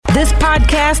This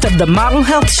podcast of the Model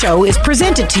Health Show is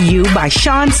presented to you by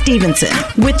Sean Stevenson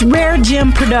with Rare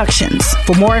Gem Productions.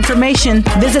 For more information,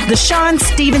 visit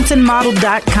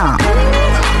theSeanStevensonModel.com.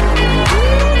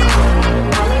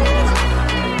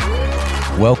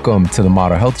 Welcome to the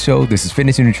Model Health Show. This is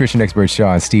fitness and nutrition expert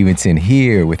Sean Stevenson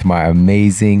here with my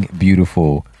amazing,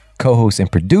 beautiful co-host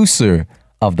and producer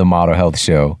of the Model Health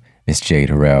Show, Miss Jade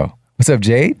Harrell. What's up,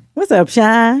 Jade? What's up,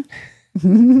 Sean?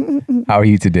 How are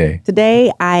you today?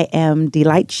 Today, I am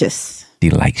delightous.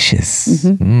 Delicious.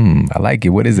 I like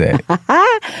it. What is that?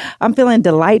 I'm feeling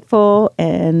delightful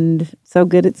and so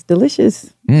good it's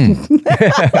delicious.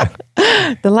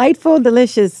 Delightful,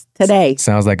 delicious today.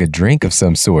 Sounds like a drink of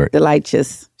some sort.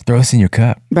 Delicious. Throw us in your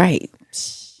cup. Right.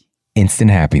 Instant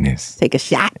happiness. Take a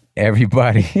shot.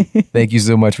 Everybody, thank you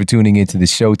so much for tuning into the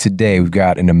show today. We've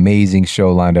got an amazing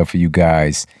show lined up for you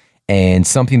guys, and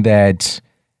something that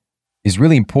is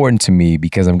really important to me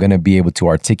because I'm going to be able to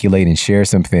articulate and share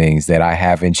some things that I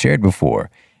haven't shared before,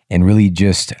 and really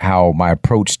just how my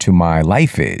approach to my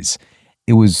life is.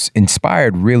 It was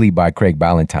inspired really by Craig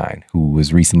Ballantyne, who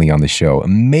was recently on the show.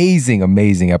 Amazing,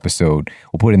 amazing episode.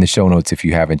 We'll put it in the show notes if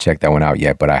you haven't checked that one out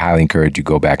yet, but I highly encourage you to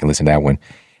go back and listen to that one.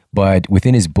 But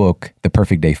within his book, The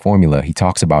Perfect Day Formula, he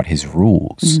talks about his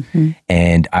rules.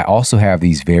 And I also have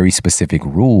these very specific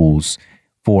rules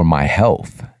for my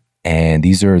health. And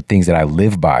these are things that I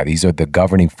live by. These are the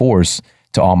governing force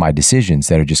to all my decisions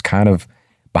that are just kind of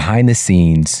behind the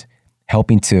scenes,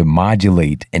 helping to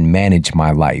modulate and manage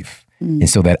my life. And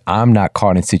so that I'm not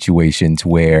caught in situations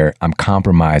where I'm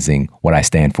compromising what I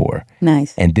stand for.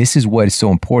 Nice. And this is what is so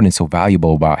important and so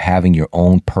valuable about having your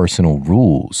own personal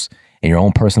rules and your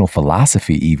own personal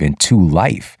philosophy even to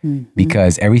life.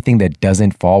 Because everything that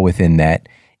doesn't fall within that,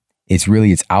 it's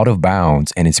out out of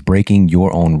bounds and it's breaking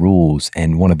your own rules.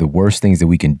 And one of the worst things that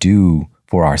we can do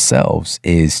for ourselves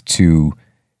is to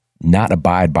not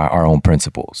abide by our own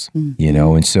principles, you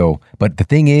know? And so, but the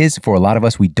thing is, for a lot of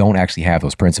us, we don't actually have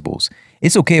those principles.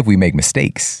 It's okay if we make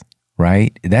mistakes,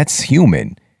 right? That's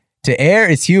human. To err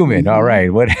is human. All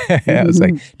right. What I was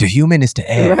like, to human is to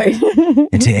err. Right.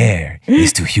 And to err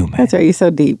is to human. That's right. You're so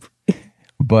deep.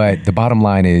 But the bottom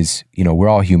line is, you know, we're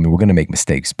all human. We're going to make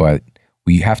mistakes, but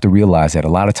we have to realize that a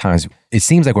lot of times it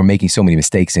seems like we're making so many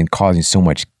mistakes and causing so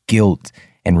much guilt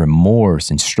and remorse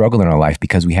and struggle in our life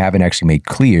because we haven't actually made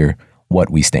clear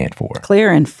what we stand for.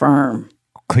 Clear and firm.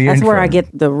 That's where I get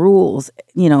the rules.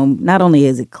 You know, not only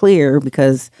is it clear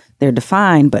because they're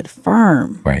defined, but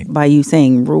firm by you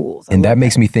saying rules. And that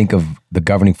makes me think of the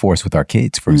governing force with our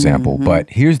kids, for example. But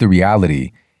here's the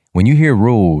reality. When you hear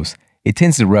rules, it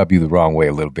tends to rub you the wrong way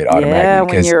a little bit automatically. Yeah,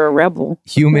 when you're a rebel.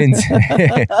 Humans,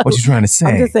 what you trying to say?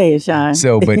 I'm just saying, Sean.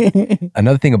 So, but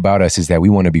another thing about us is that we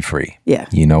want to be free. Yeah.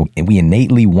 You know, and we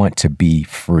innately want to be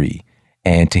free.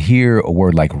 And to hear a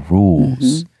word like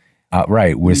rules,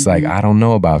 where it's like, I don't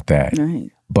know about that. Right.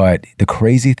 But the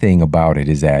crazy thing about it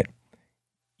is that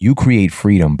you create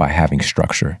freedom by having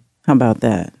structure. How about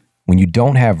that? When you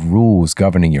don't have rules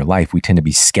governing your life, we tend to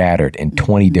be scattered in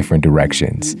 20 different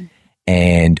directions.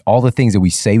 And all the things that we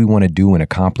say we want to do and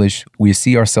accomplish, we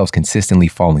see ourselves consistently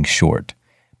falling short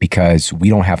because we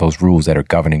don't have those rules that are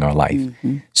governing our life.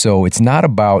 So it's not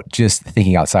about just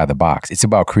thinking outside the box. It's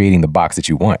about creating the box that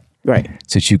you want. Right.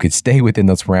 So that you could stay within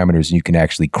those parameters and you can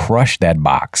actually crush that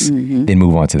box, then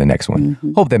move on to the next one.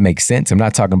 Hope that makes sense. I'm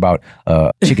not talking about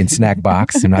a chicken snack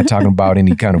box. I'm not talking about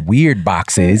any kind of weird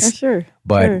boxes. Sure.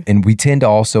 But, and we tend to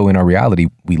also, in our reality,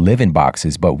 we live in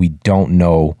boxes, but we don't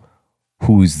know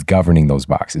who's governing those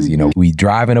boxes. You know, we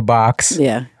drive in a box.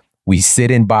 Yeah. We sit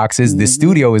in boxes. The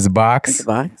studio is a box. It's a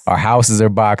box. Our houses are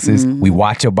boxes. We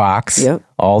watch a box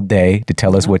all day to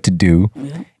tell us what to do.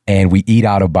 And we eat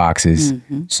out of boxes.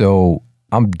 So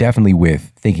I'm definitely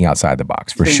with thinking outside the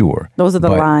box for sure. Those are the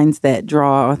lines that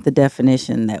draw the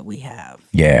definition that we have.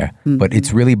 Yeah. But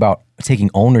it's really about taking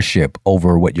ownership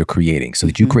over what you're creating so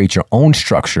that you create your own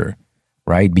structure,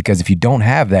 right? Because if you don't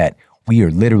have that, we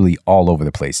are literally all over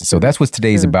the place. And so that's what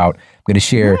today's about. I'm going to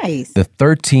share the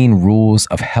 13 rules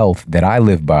of health that I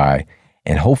live by.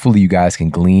 And hopefully you guys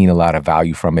can glean a lot of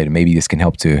value from it. And maybe this can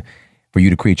help for you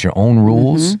to create your own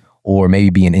rules or maybe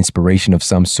be an inspiration of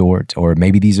some sort. Or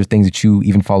maybe these are things that you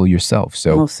even follow yourself.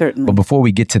 So, most certainly. But before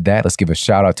we get to that, let's give a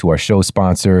shout out to our show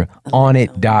sponsor,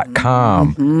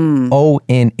 onnit.com,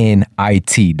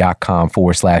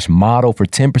 onnit.com/model for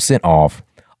 10% off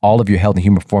all of your health and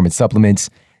human performance supplements.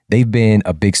 They've been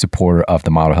a big supporter of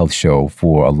the Model Health Show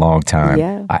for a long time.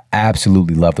 Yeah. I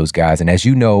absolutely love those guys. And as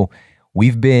you know,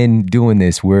 we've been doing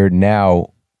this. We're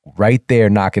now right there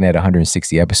knocking at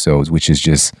 160 episodes, which is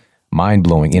just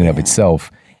mind-blowing in and of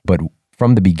itself. But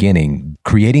from the beginning,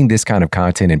 creating this kind of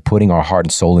content and putting our heart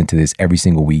and soul into this every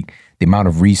single week, the amount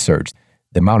of research,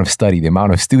 the amount of study, the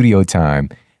amount of studio time,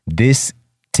 this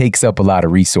takes up a lot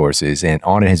of resources, and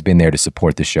Onnit has been there to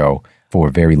support the show for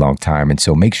a very long time. And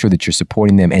so make sure that you're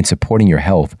supporting them and supporting your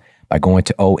health by going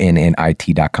to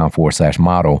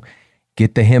onnit.com/model.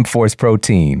 Get the Hemp Force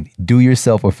protein. Do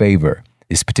yourself a favor.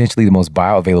 It's potentially the most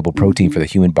bioavailable protein for the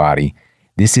human body.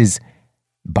 This is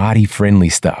body-friendly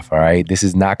stuff, all right? This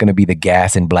is not going to be the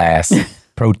gas and blast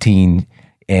protein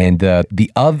and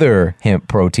the other hemp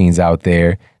proteins out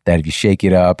there that if you shake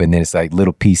it up and then it's like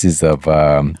little pieces of,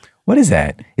 what is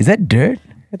that? Is that dirt?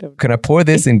 Can I pour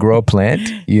this and grow a plant?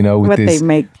 You know, with what this, they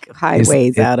make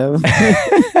highways out of.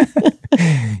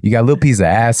 You got a little piece of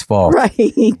asphalt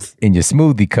in your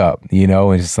smoothie cup, you know,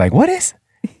 and it's like, what is?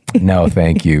 No,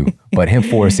 thank you. But Hemp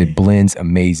Force, it blends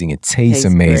amazing. It tastes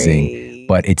amazing. Great.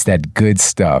 But it's that good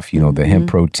stuff, you know, the hemp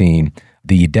protein,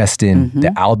 the destin,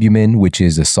 the albumin, which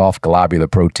is a soft globular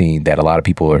protein that a lot of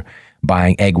people are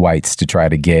buying egg whites to try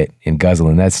to get and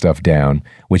guzzling that stuff down,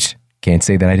 which can't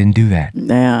say that I didn't do that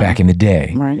back in the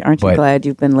day. Right. Aren't you glad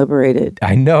you've been liberated?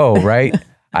 I know, right?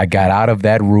 I got out of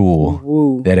that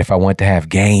rule that if I want to have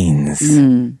gains,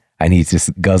 I need to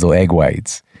just guzzle egg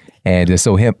whites. And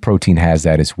so hemp protein has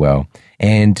that as well.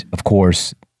 And of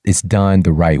course, it's done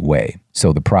the right way.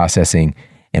 So the processing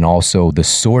and also the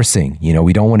sourcing, you know,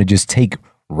 we don't want to just take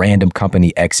random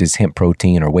company X's hemp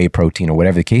protein or whey protein or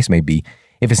whatever the case may be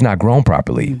if it's not grown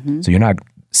properly. So you're not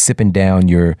sipping down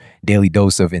your daily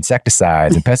dose of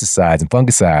insecticides and pesticides and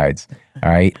fungicides,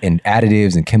 all right, and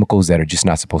additives and chemicals that are just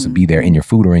not supposed to be there in your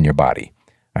food or in your body,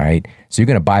 all right? So you're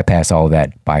going to bypass all of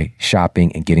that by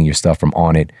shopping and getting your stuff from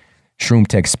Onnit. Shroom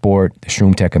Tech Sport, the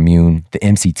Shroom Tech Immune, the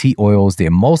MCT oils, the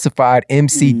emulsified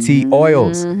MCT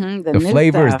oils, the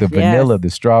flavors, the vanilla, the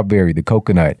strawberry, the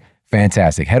coconut.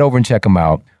 Fantastic. Head over and check them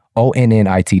out.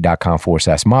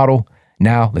 onnit.com/model.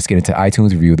 Now let's get into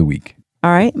iTunes review of the week. All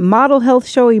right. Model Health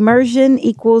Show immersion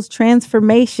equals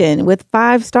transformation with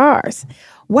 5 stars.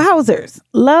 Wowzers.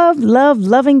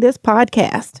 Loving this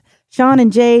podcast. Sean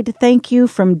and Jade, thank you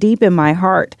from deep in my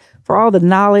heart for all the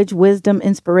knowledge, wisdom,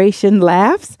 inspiration,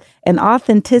 laughs, and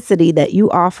authenticity that you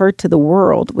offer to the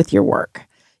world with your work.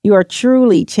 You are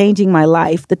truly changing my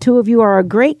life. The two of you are a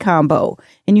great combo,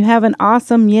 and you have an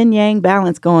awesome yin-yang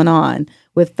balance going on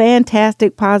with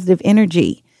fantastic positive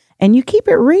energy. And you keep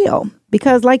it real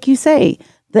because, like you say,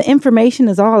 the information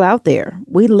is all out there.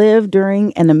 We live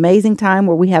during an amazing time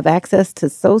where we have access to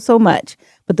so much,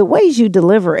 but the ways you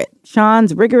deliver it,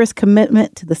 Sean's rigorous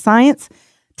commitment to the science,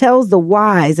 tells the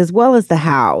whys as well as the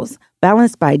hows,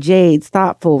 balanced by Jade's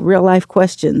thoughtful, real-life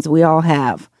questions we all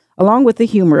have. Along with the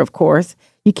humor, of course,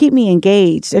 you keep me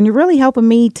engaged, and you're really helping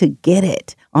me to get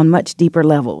it on much deeper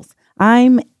levels.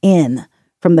 I'm in.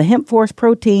 From the Hemp Force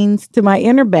proteins to my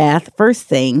inner bath first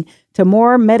thing, to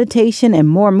more meditation and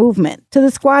more movement, to the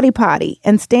squatty potty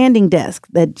and standing desk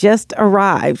that just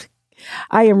arrived.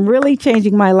 I am really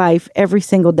changing my life every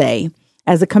single day.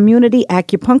 As a community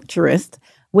acupuncturist,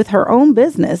 with her own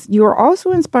business, you are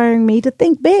also inspiring me to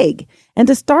think big and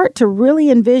to start to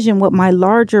really envision what my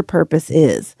larger purpose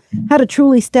is, how to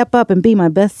truly step up and be my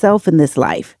best self in this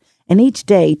life, and each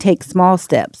day take small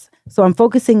steps. So I'm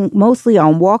focusing mostly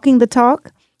on walking the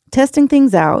talk, testing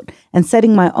things out, and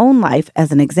setting my own life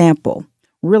as an example,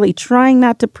 really trying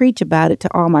not to preach about it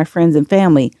to all my friends and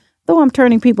family, though I'm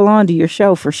turning people on to your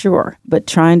show for sure, but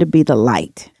trying to be the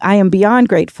light. I am beyond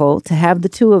grateful to have the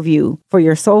two of you for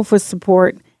your soulful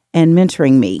support and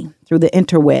mentoring me through the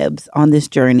interwebs on this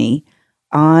journey.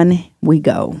 On we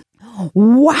go.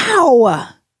 Wow.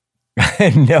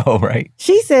 No, right?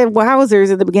 She said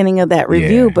wowzers at the beginning of that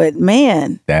review, but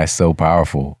man. That's so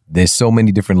powerful. There's so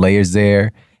many different layers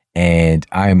there, and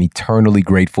I am eternally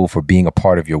grateful for being a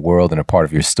part of your world and a part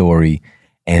of your story.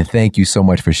 And thank you so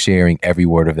much for sharing every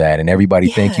word of that. And everybody,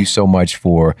 thank you so much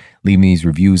for leaving these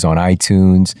reviews on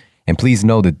iTunes. And please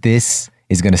know that this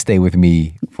is going to stay with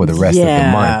me for the rest of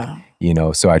the month. You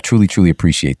know, so I truly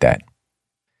appreciate that.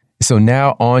 So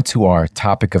now on to our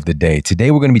topic of the day.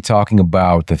 Today, we're going to be talking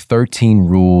about the 13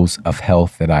 rules of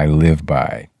health that I live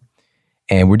by.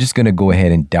 And we're just going to go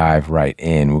ahead and dive right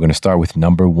in. We're going to start with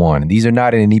number 1. These are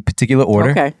not in any particular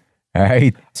order. Okay. All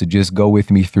right. So just go with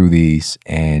me through these.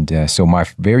 And so my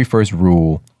very first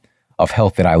rule of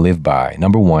health that I live by,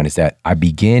 number 1, is that I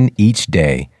begin each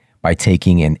day by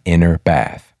taking an inner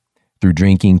bath through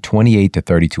drinking 28 to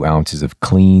 32 ounces of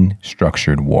clean,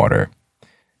 structured water.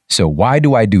 So why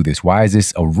do I do this? Why is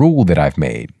this a rule that I've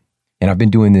made? And I've been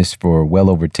doing this for well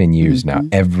over 10 years now,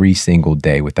 every single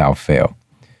day without fail.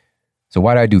 So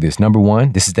why do I do this? Number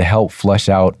 1, this is to help flush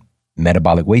out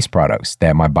metabolic waste products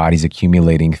that my body's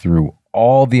accumulating through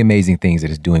all the amazing things that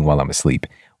it's doing while I'm asleep.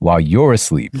 While you're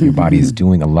asleep, your body is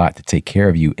doing a lot to take care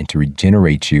of you and to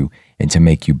regenerate you and to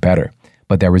make you better.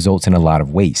 But that results in a lot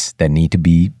of waste that need to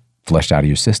be flushed out of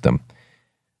your system.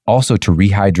 Also, to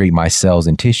rehydrate my cells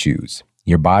and tissues.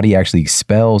 Your body actually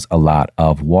expels a lot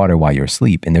of water while you're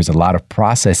asleep. And there's a lot of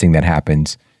processing that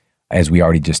happens, as we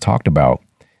already just talked about,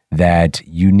 that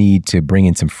you need to bring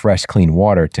in some fresh, clean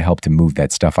water to help to move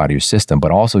that stuff out of your system. But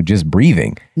also just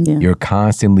breathing. Yeah. You're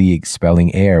constantly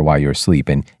expelling air while you're asleep.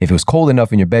 And if it was cold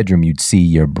enough in your bedroom, you'd see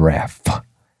your breath.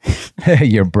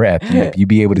 Your breath. You'd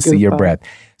be able to see your breath.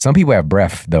 Some people have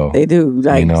breath, though. They do.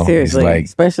 Like, seriously. Like,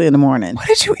 especially in the morning. What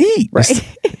did you eat? Right.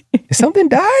 Is something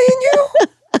dying in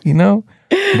you?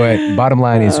 But bottom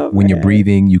line is when you're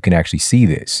breathing, you can actually see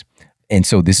this. And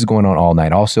so this is going on all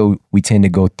night. Also, we tend to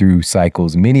go through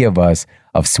cycles, many of us,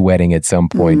 of sweating at some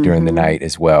point during the night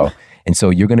as well. And so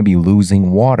you're going to be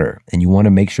losing water. And you want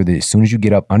to make sure that as soon as you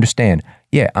get up, understand,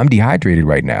 I'm dehydrated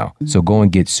right now. So go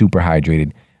and get super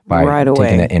hydrated by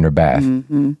taking that inner bath.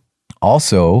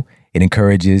 Also, it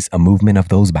encourages a movement of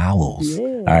those bowels. Yeah.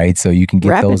 All right. So you can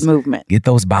get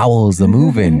those bowels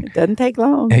moving. Doesn't take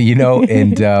long. And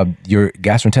your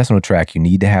gastrointestinal tract, you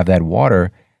need to have that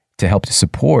water to help to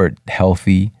support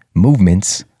healthy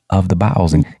movements of the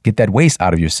bowels and get that waste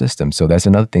out of your system. So that's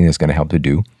another thing that's going to help to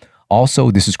do.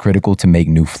 Also, this is critical to make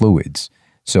new fluids.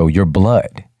 So your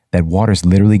blood, that water is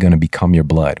literally going to become your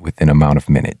blood within an amount of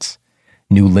minutes.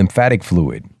 New lymphatic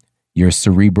fluid, your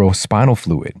cerebrospinal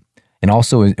fluid. And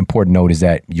also an important note is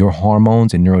that your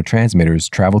hormones and neurotransmitters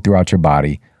travel throughout your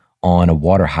body on a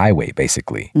water highway,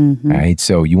 basically. Right?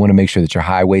 So you want to make sure that your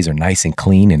highways are nice and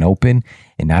clean and open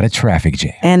and not a traffic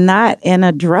jam. And not in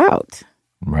a drought.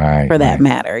 Right. For that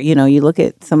matter. You look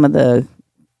at some of the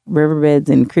riverbeds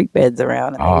and creek beds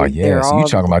around. And so you're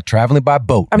talking about traveling by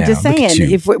boat. I'm just saying,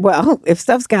 if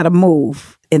stuff's got to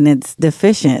move and it's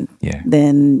deficient,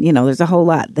 then, there's a whole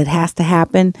lot that has to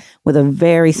happen with a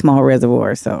very small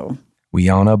reservoir. So we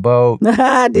on a boat.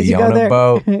 Did you go there?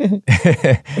 Boat.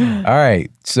 All right.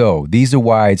 So these are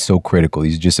why it's so critical.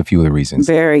 These are just a few of the reasons.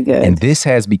 Very good. And this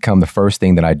has become the first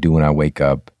thing that I do when I wake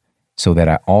up, so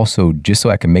that so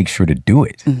I can make sure to do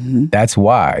it. That's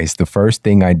why it's the first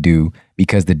thing I do,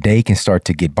 because the day can start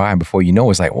to get by, and before you know,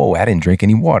 it's like, whoa, I didn't drink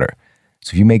any water.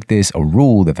 So if you make this a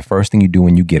rule that the first thing you do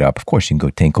when you get up, of course you can go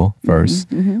tinkle first,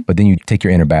 but then you take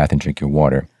your inner bath and drink your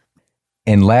water.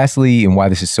 And lastly, and why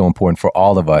this is so important for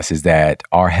all of us, is that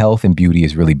our health and beauty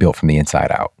is really built from the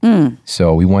inside out.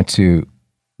 So we want to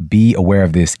be aware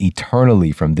of this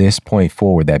eternally from this point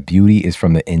forward, that beauty is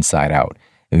from the inside out.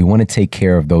 And we want to take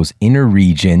care of those inner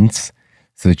regions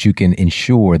so that you can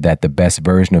ensure that the best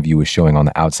version of you is showing on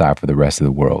the outside for the rest of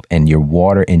the world. And your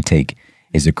water intake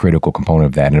is a critical component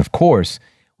of that. And of course,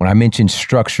 when I mentioned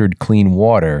structured, clean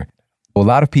water, a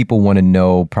lot of people want to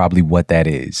know probably what that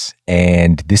is.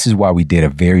 And this is why we did a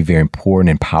very, very important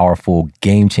and powerful,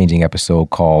 game-changing episode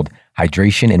called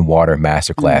Hydration and Water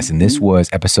Masterclass. And this was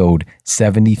episode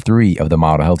 73 of the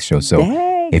Model Health Show. So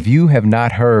if you have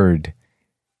not heard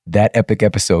that epic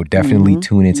episode, definitely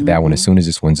tune into that one as soon as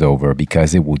this one's over,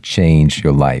 because it will change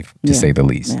your life, to say the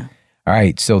least. All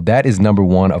right. So that is number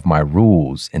one of my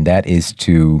rules. And that is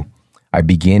I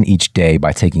begin each day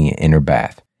by taking an inner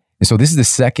bath. And so this is the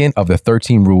second of the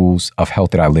 13 rules of health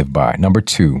that I live by. Number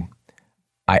 2,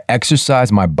 I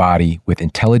exercise my body with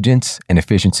intelligence and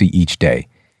efficiency each day,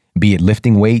 be it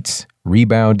lifting weights,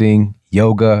 rebounding,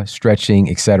 yoga, stretching,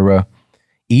 etc.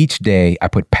 Each day, I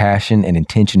put passion and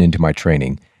intention into my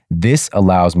training. This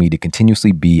allows me to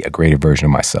continuously be a greater version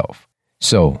of myself.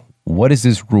 So what does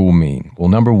this rule mean? Well,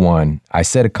 number 1, I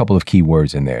said a couple of key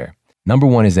words in there. Number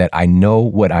 1 is that I know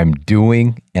what I'm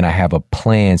doing and I have a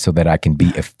plan so that I can be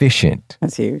efficient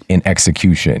in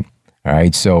execution. All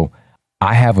right. So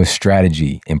I have a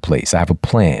strategy in place. I have a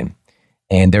plan,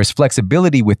 and there's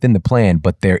flexibility within the plan,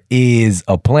 but there is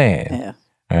a plan. Yeah.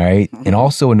 All right. And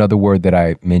also another word that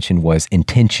I mentioned was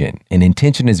intention, and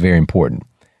intention is very important.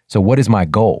 So what is my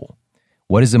goal?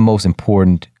 What is the most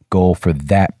important goal for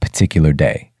that particular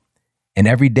day? And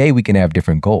every day we can have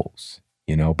different goals.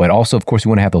 But also, of course, we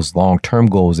want to have those long-term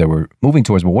goals that we're moving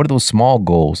towards. But what are those small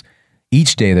goals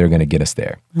each day that are going to get us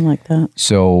there? I like that.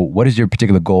 So what is your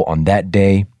particular goal on that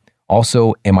day?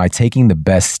 Also, am I taking the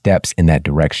best steps in that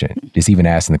direction? Just even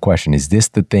asking the question, is this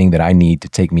the thing that I need to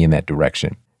take me in that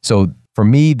direction? So for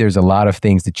me, there's a lot of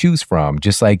things to choose from,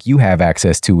 just like you have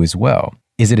access to as well.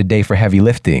 Is it a day for heavy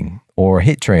lifting or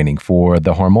HIIT training for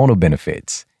the hormonal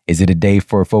benefits? Is it a day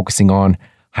for focusing on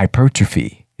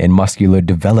hypertrophy and muscular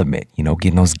development,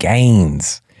 getting those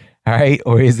gains, all right?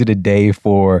 Or is it a day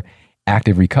for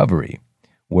active recovery?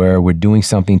 where we're doing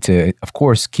something to, of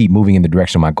course, keep moving in the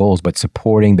direction of my goals, but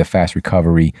supporting the fast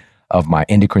recovery of my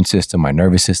endocrine system, my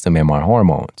nervous system, and my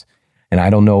hormones. And I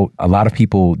don't know, a lot of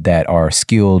people that are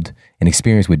skilled and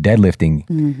experienced with deadlifting,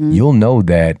 you'll know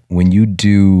that when you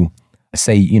do,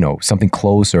 say, something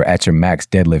close or at your max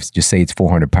deadlifts, just say it's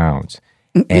 400 pounds.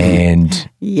 And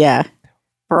yeah,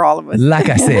 for all of us. Like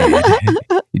I said,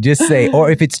 you just say, or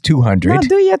if it's 200, no,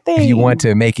 do your thing. If you want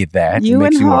to make it that, you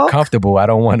makes and you more Hulk, comfortable. I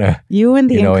don't want to, you and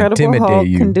the Incredible Hulk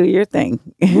you. can do your thing.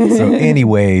 So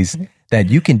anyways, that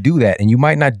you can do that, and you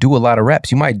might not do a lot of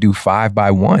reps. You might do 5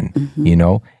 by 1,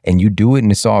 and you do it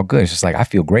and it's all good. It's just like, I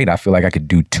feel great. I feel like I could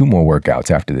do 2 more workouts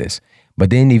after this. But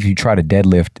then if you try to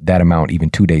deadlift that amount even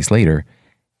 2 days later,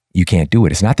 you can't do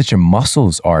it. It's not that your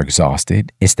muscles are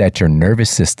exhausted. It's that your nervous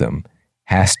system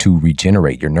has to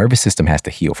regenerate. Your nervous system has to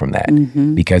heal from that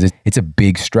because it's a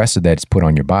big stressor that's put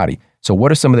on your body. So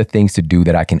what are some of the things to do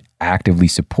that I can actively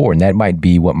support? And that might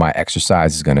be what my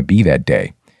exercise is going to be that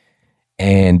day.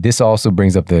 And this also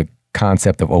brings up the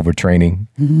concept of overtraining.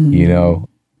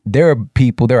 There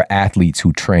are athletes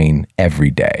who train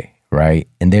every day, right?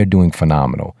 And they're doing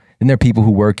phenomenal. Then there are people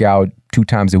who work out 2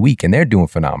 times a week and they're doing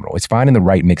phenomenal. It's finding the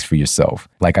right mix for yourself.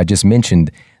 Like I just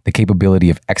mentioned, the capability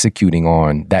of executing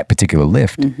on that particular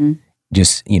lift,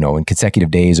 just, in consecutive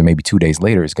days or maybe 2 days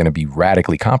later is going to be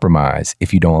radically compromised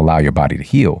if you don't allow your body to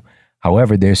heal.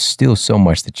 However, there's still so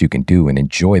much that you can do and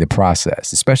enjoy the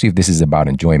process, especially if this is about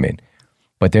enjoyment.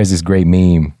 But there's this great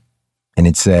meme and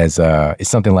it says, it's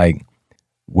something like,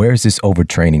 where's this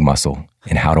overtraining muscle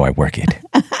and how do I work it?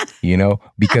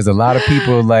 Because a lot of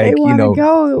people are like,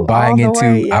 buying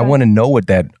into, I want to know what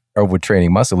that overtraining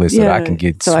muscle is so that I can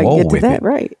get swole with it.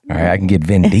 Right. All right. I can get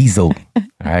Vin Diesel.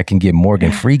 I can get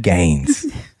Morgan Free Gains.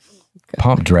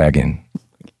 Pump Dragon.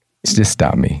 Just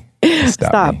stop me.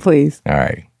 Stop, please. All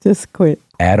right. Just quit.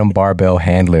 Adam Barbell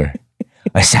Handler.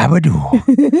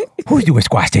 Sabado. Who's doing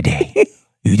squats today?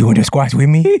 You doing the squats with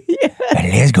me? Yeah.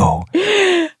 Let's go.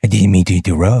 I didn't mean to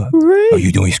interrupt. Right. Are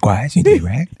you doing squats? You do,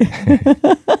 right?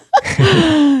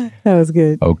 That was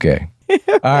good. Okay.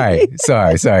 All right.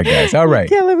 Sorry, guys. All right.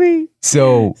 You're killing me.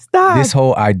 So Stop. This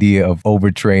whole idea of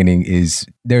overtraining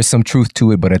there's some truth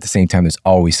to it, but at the same time, there's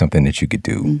always something that you could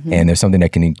do. And there's something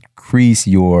that can increase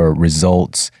your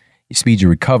results, speed your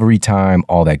recovery time,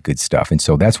 all that good stuff. And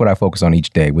so that's what I focus on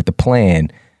each day with the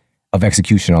plan of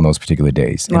execution on those particular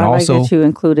days. Well, and I also, like that you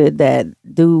included that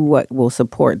do what will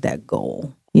support that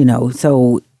goal.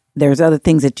 So there's other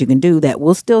things that you can do that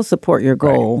will still support your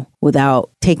goal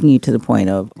without taking you to the point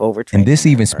of overtraining. And this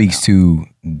even speaks to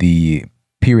the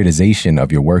periodization of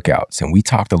your workouts. And we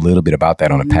talked a little bit about that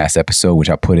on a past episode, which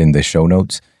I put in the show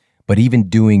notes. But even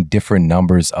doing different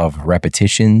numbers of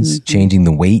repetitions, changing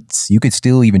the weights, you could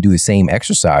still even do the same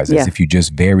exercises if you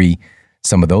just vary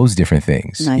some of those different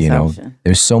things. Nice option.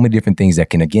 There's so many different things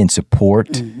that can, again,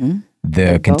 support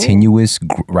the continuous,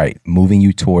 moving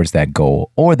you towards that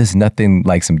goal. Or there's nothing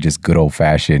like some just good old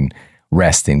fashioned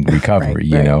rest and recovery,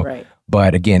 Right.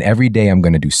 But again, every day I'm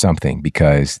going to do something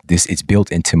because it's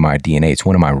built into my DNA. It's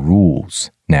one of my rules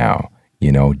now,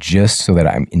 just so that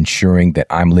I'm ensuring that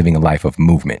I'm living a life of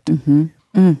movement.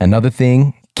 Another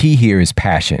thing, key here is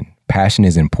passion. Passion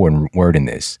is an important word in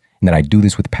this, and that I do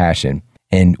this with passion.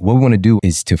 And what we want to do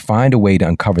is to find a way to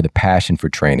uncover the passion for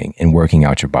training and working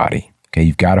out your body. Okay,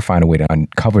 you've got to find a way to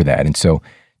uncover that. And so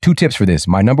 2 tips for this.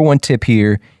 My number 1 tip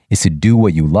here is to do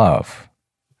what you love.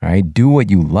 All right, do what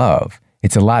you love.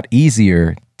 It's a lot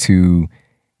easier to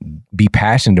be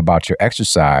passionate about your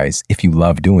exercise if you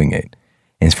love doing it.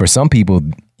 And for some people,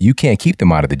 you can't keep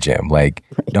them out of the gym. Like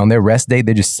on their rest day,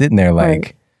 they're just sitting there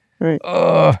like, they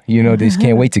just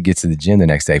can't wait to get to the gym the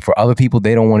next day. For other people,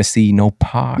 they don't want to see no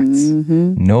parts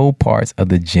of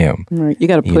the gym. Right. You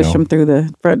got to push them through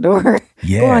the front door.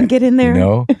 Yeah. Go on, get in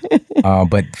there.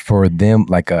 But for them,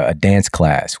 like a dance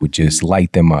class would just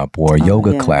light them up, or a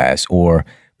yoga class, or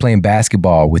playing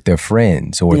basketball with their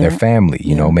friends or their family.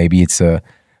 Maybe it's a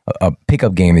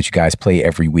pickup game that you guys play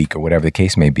every week or whatever the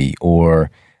case may be, or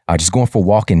just going for a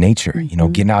walk in nature,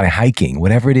 getting out and hiking,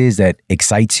 whatever it is that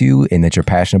excites you and that you're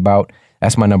passionate about.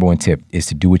 That's my number 1 tip, is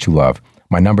to do what you love.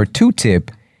 My number 2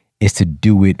 tip is to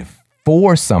do it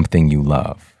for something you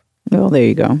love. Well, there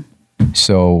you go.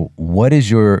 So what is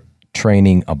your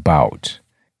training about?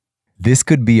 This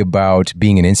could be about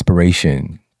being an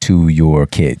inspiration to your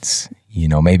kids.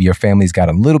 Maybe your family's got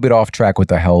a little bit off track with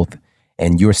their health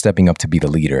and you're stepping up to be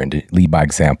the leader and to lead by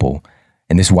example.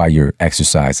 And this is why you're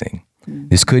exercising.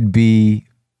 This could be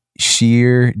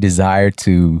sheer desire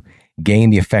to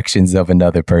gain the affections of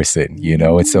another person,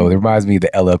 And so it reminds me of the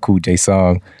LL Cool J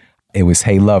song. It was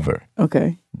Hey Lover.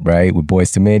 Okay. right? With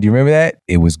Boys to Men. Do you remember that?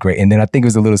 It was great. And then I think it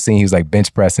was a little scene. He was like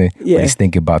bench pressing. Yeah. But he's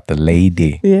thinking about the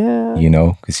lady. Yeah. You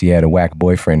know, because she had a whack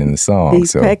boyfriend in the song.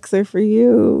 These pecs are for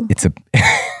you. It's a...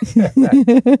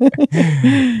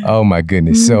 Oh my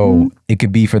goodness. So it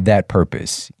could be for that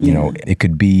purpose. You know, it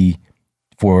could be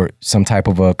for some type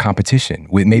of a competition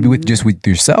with maybe with just with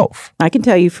yourself. I can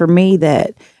tell you for me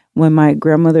that when my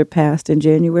grandmother passed in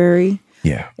January,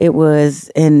 it was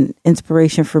an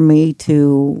inspiration for me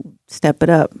to step it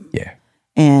up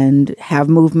and have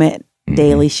movement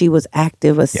daily. She was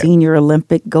active, a senior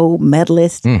Olympic gold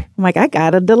medalist. I'm like, I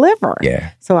got to deliver.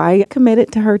 So I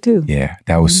committed to her too. Yeah,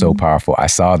 that was so powerful. I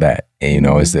saw that. And, you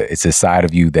know, it's a side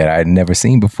of you that I'd never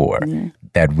seen before.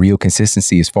 That real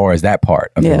consistency as far as that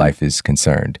part of your life is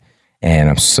concerned. And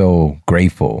I'm so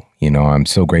grateful. You know, I'm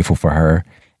so grateful for her.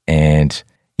 And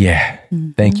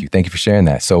thank you. Thank you for sharing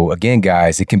that. So again,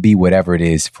 guys, it can be whatever it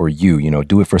is for you. You know,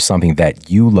 do it for something that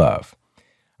you love.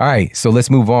 All right, so let's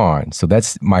move on. So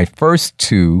that's my first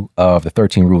 2 of the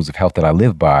 13 rules of health that I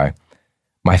live by.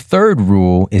 My third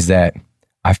rule is that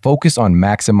I focus on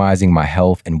maximizing my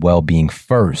health and well-being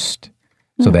first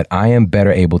so that I am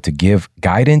better able to give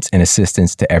guidance and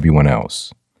assistance to everyone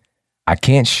else. I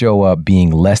can't show up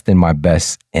being less than my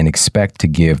best and expect to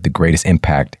give the greatest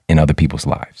impact in other people's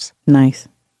lives. Nice.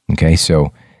 Okay,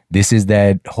 so this is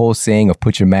that whole saying of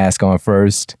put your mask on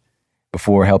first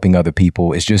before helping other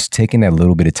people. Is just taking that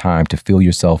little bit of time to fill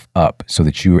yourself up so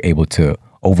that you're able to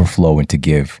overflow and to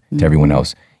give to everyone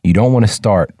else. You don't want to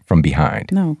start from behind.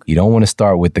 No. You don't want to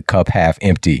start with the cup half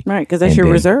empty. Right, because that's your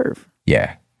reserve.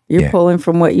 Yeah. You're pulling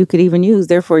from what you could even use.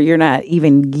 Therefore, you're not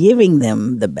even giving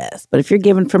them the best. But if you're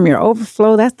giving from your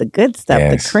overflow, that's the good stuff.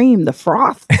 The cream, the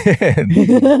froth.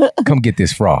 Come get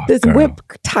this froth. This whip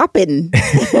topping.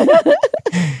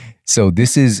 So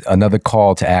this is another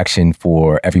call to action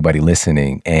for everybody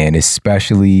listening, and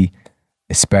especially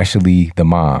the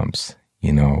moms.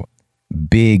 You know,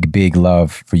 big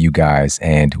love for you guys.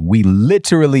 And we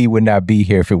literally would not be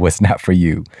here if it was not for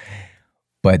you.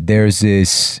 But there's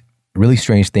this really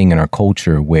strange thing in our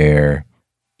culture where,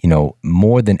 you know,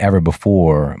 more than ever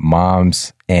before,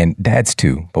 moms and dads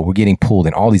too, but we're getting pulled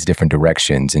in all these different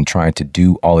directions and trying to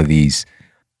do all of these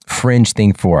fringe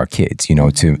things for our kids, you know,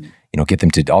 to, you know, get them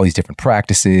to all these different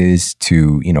practices,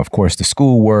 to, you know, of course, the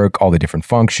schoolwork, all the different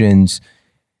functions,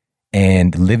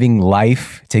 and living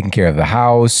life, taking care of the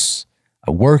house,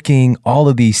 working, all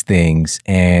of these things.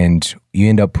 And you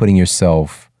end up putting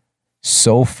yourself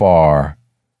so far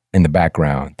in the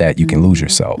background that you can lose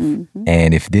yourself.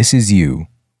 And if this is you,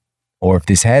 or if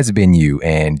this has been you,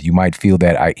 and you might feel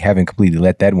that I haven't completely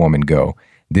let that woman go,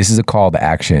 this is a call to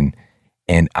action.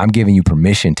 And I'm giving you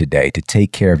permission today to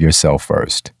take care of yourself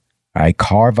first. All right,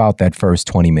 carve out that first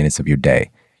 20 minutes of your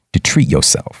day to treat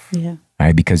yourself. All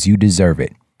right, because you deserve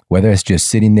it. Whether it's just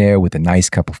sitting there with a nice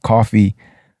cup of coffee,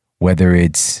 whether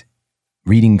it's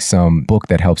reading some book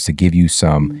that helps to give you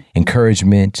some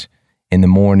encouragement in the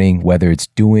morning, whether it's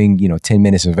doing, 10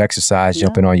 minutes of exercise,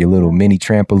 jumping on your little mini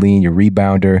trampoline, your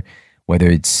rebounder, whether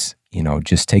it's,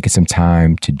 just taking some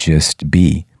time to just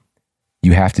be.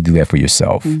 You have to do that for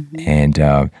yourself. And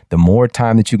the more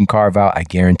time that you can carve out, I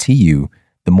guarantee you,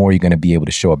 the more you're going to be able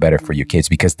to show up better for your kids,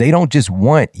 because they don't just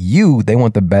want you, they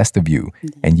want the best of you.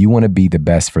 And you want to be the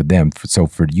best for them. So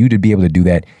for you to be able to do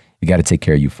that, you got to take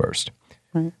care of you first.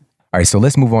 All right, so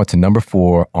let's move on to number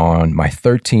 4 on my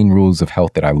 13 rules of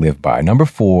health that I live by. Number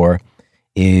 4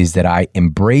 is that I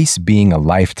embrace being a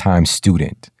lifetime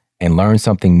student and learn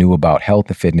something new about health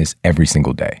and fitness every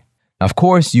single day. Now, of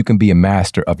course, you can be a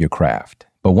master of your craft,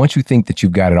 but once you think that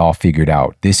you've got it all figured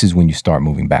out, this is when you start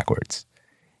moving backwards.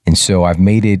 And so I've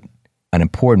made it an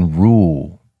important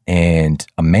rule and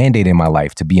a mandate in my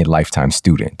life to be a lifetime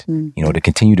student, to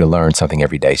continue to learn something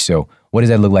every day. So what does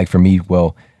that look like for me?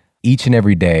 Well, each and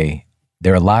every day,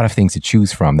 there are a lot of things to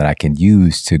choose from that I can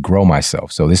use to grow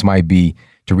myself. So this might be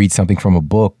to read something from a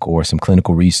book or some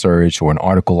clinical research or an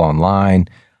article online,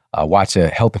 watch a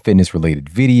health and fitness related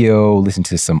video, listen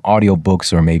to some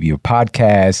audiobooks or maybe a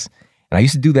podcast. And I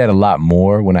used to do that a lot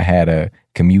more when I had a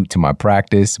commute to my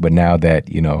practice. But now that,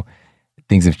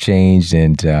 things have changed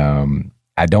and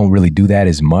I don't really do that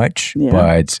as much,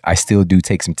 but I still do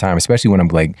take some time, especially when I'm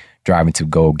like driving to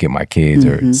go get my kids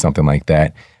or something like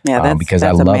that. Yeah, because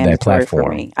I love that platform.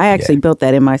 For me. I actually built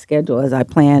that in my schedule as I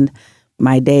planned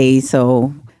my days.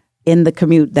 So in the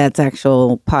commute, that's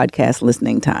actual podcast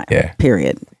listening time,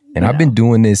 period. And I've been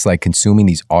doing this, like consuming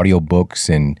these audiobooks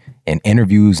and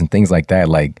interviews and things like that.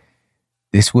 Like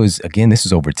this was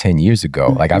over 10 years ago.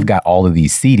 Like I've got all of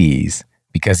these CDs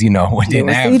because, when didn't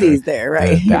have CDs there,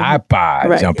 right? The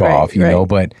iPod jump off, you know.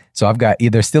 But so I've got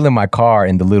either still in my car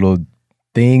in the little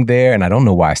thing there, and I don't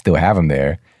know why I still have them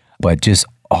there, but just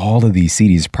all of these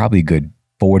CDs, probably a good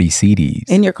 40 CDs.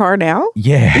 In your car now?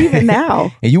 Yeah. Even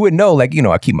now. And you would know, like,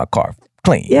 I keep my car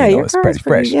clean. Yeah, your it's car pretty is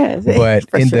fresh. Yeah, but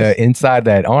inside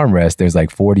that armrest, there's like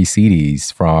 40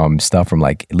 CDs from stuff from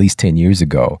like at least 10 years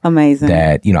ago. Amazing.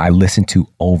 That, I listened to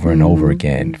over and over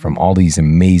again from all these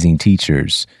amazing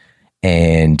teachers.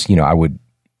 And, I would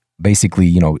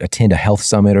basically, attend a health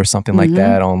summit or something like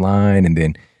that online. And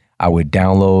then I would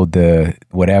download the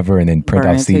whatever and then print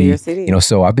out CD.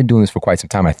 So I've been doing this for quite some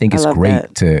time. I think it's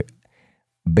great to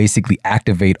basically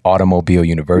activate Automobile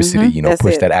University,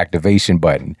 push that activation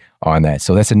button on that.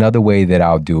 So that's another way that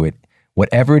I'll do it.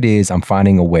 Whatever it is, I'm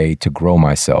finding a way to grow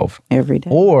myself every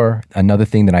day. Or another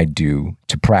thing that I do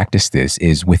to practice this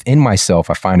is within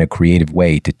myself, I find a creative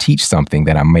way to teach something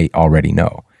that I may already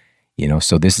know.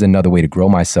 So this is another way to grow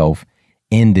myself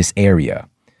in this area.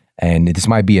 And this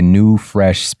might be a new,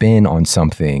 fresh spin on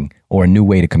something or a new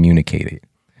way to communicate it.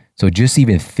 So just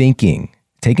even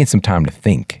taking some time to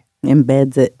think.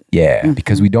 Embeds it. Yeah,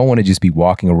 because we don't want to just be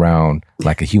walking around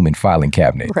like a human filing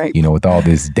cabinet, right. With all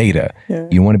this data. Yeah.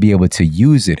 You want to be able to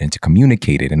use it and to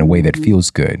communicate it in a way that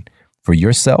feels good for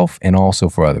yourself and also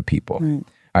for other people. Right.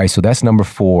 All right, so that's number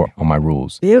 4 on my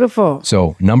rules. Beautiful.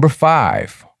 So number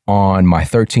 5 on my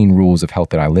 13 rules of health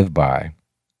that I live by.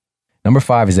 Number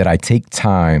 5 is that I take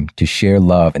time to share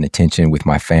love and attention with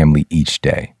my family each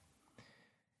day.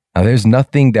 Now, there's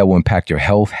nothing that will impact your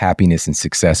health, happiness, and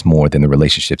success more than the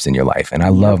relationships in your life. And I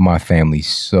love my family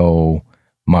so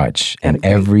much. And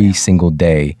every single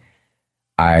day,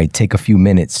 I take a few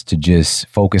minutes to just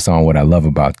focus on what I love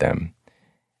about them.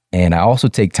 And I also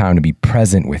take time to be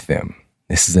present with them.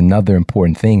 This is another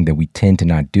important thing that we tend to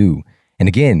not do. And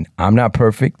again, I'm not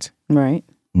perfect. Right.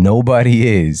 Nobody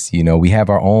is. We have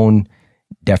our own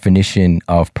definition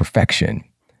of perfection.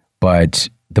 But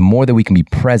the more that we can be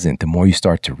present, the more you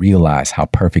start to realize how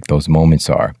perfect those moments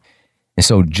are. And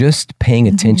so just paying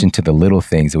attention to the little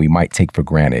things that we might take for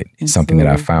granted is something that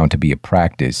I've found to be a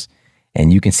practice.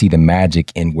 And you can see the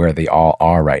magic in where they all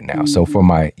are right now. So for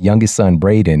my youngest son,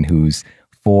 Braden, who's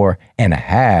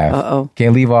 4.5,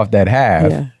 can't leave off that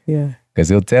half. Yeah. Because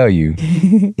he'll tell you,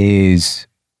 is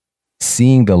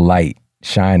seeing the light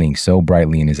shining so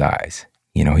brightly in his eyes.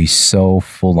 He's so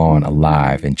full on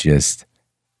alive and just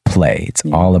play. It's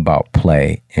all about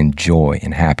play and joy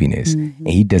and happiness. And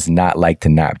he does not like to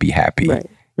not be happy, right.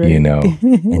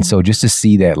 And so just to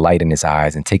see that light in his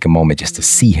eyes and take a moment just to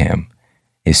see him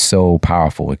is so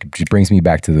powerful. It just brings me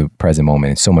back to the present moment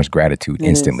and so much gratitude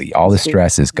instantly. All the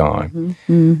stress is gone.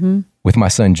 With my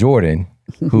son, Jordan,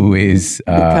 who is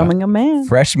becoming a man,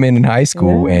 freshman in high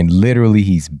school, and literally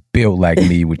he's built like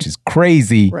me, which is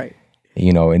crazy. Right.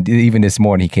 And even this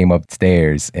morning he came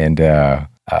upstairs and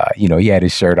he had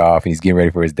his shirt off and he's getting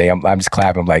ready for his day. I'm just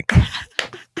clapping like,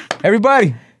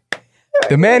 everybody,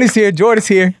 the man is here, Jordan's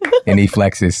here. And he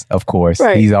flexes, of course.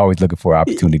 Right. He's always looking for an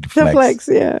opportunity to flex. The flex,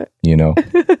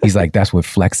 yeah. He's like, that's what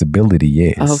flexibility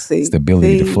is. Oh, see. It's the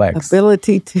ability to flex.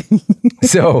 Ability to.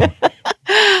 So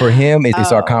for him,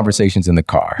 it's our conversations in the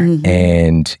car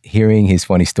and hearing his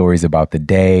funny stories about the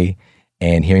day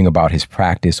and hearing about his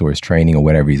practice or his training or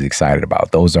whatever he's excited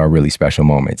about. Those are really special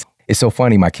moments. It's so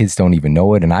funny. My kids don't even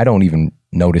know it and I don't even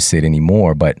notice it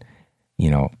anymore. But,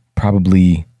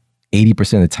 probably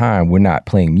 80% of the time we're not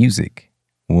playing music.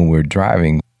 When we're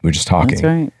driving, we're just talking. That's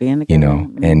right. Being together.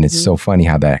 And it's so funny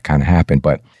how that kind of happened.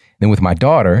 But then with my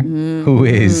daughter, who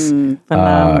is,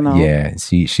 phenomenal.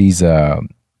 she's a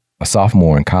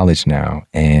sophomore in college now.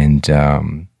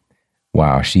 And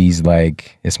wow, she's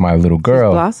like, it's my little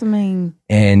girl. She's blossoming.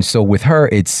 And so with her,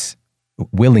 it's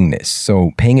willingness.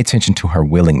 So paying attention to her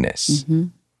willingness.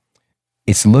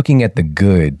 It's looking at the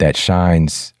good that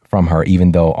shines from her,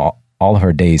 even though all of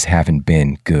her days haven't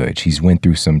been good. She's went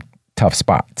through some tough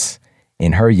spots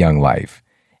in her young life.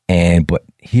 But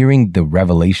hearing the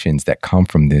revelations that come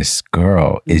from this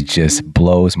girl, it just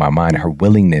blows my mind. Her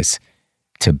willingness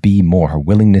to be more, her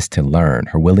willingness to learn,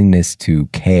 her willingness to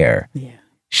care. Yeah.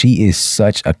 She is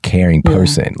such a caring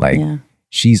person.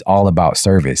 She's all about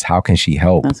service. How can she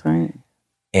help? That's right.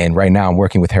 And right now I'm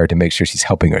working with her to make sure she's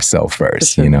helping herself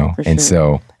first,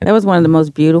 So that was one of the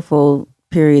most beautiful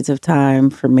periods of time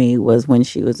for me was when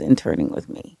she was interning with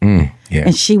me.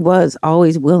 And she was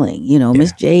always willing.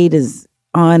 Miss Jade is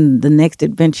on the next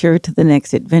adventure to the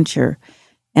next adventure.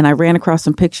 And I ran across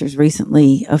some pictures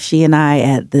recently of she and I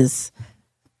at this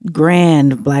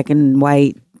grand black and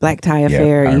white black tie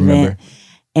affair event. Remember.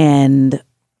 And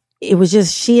it was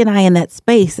just she and I in that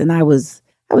space. And I was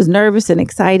nervous and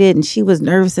excited and she was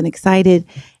nervous and excited.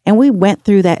 And we went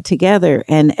through that together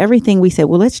and everything we said,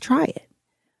 well, let's try it.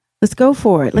 Let's go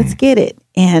for it. Let's get it.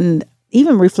 And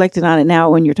even reflecting on it now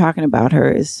when you're talking about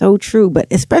her is so true, but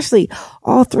especially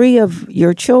all three of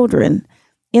your children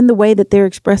in the way that they're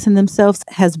expressing themselves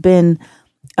has been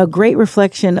a great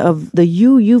reflection of the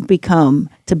you've become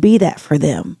to be that for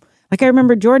them. Like I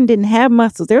remember Jordan didn't have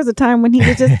muscles. There was a time when he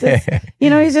was just this,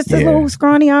 he's just this little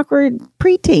scrawny, awkward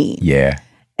preteen. Yeah.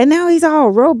 And now he's all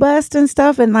robust and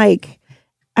stuff. And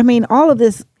all of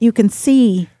this, you can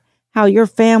see how your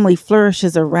family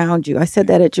flourishes around you. I said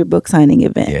that at your book signing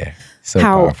event. Yeah. So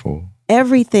powerful.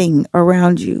 Everything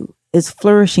around you is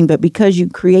flourishing, but because you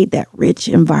create that rich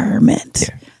environment,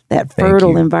 that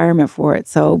fertile environment for it.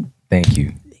 So thank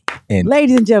you. And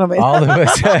ladies and gentlemen, all of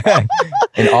us,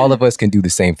 and all of us can do the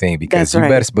same thing, because you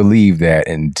best believe that.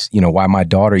 And why my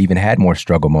daughter even had more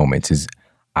struggle moments is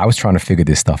I was trying to figure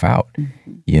this stuff out,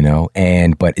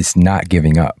 but it's not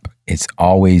giving up. It's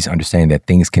always understanding that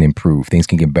things can improve, things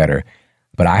can get better,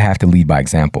 but I have to lead by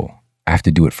example. I have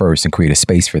to do it first and create a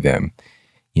space for them,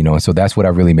 and so that's what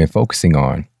I've really been focusing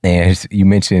on. And you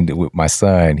mentioned with my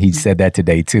son, he said that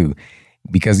today too,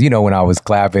 because, when I was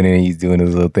clapping and he's doing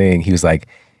his little thing, he was like,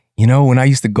 when I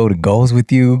used to go to goals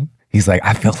with you, he's like,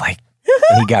 I felt like,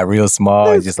 and he got real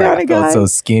small. Just like, I felt so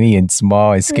skinny and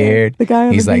small and scared. The guy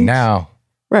on he's the like, beach. now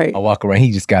I walk around.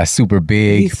 He just got super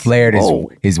big, flared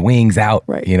his wings out,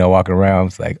 walking around.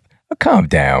 It's like, calm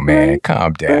down, man.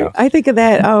 Calm down. Right. I think of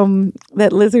that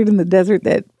that lizard in the desert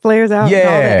that flares out. Yeah. And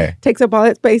all that, takes up all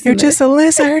that space. You're just a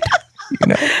lizard.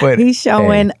 But he's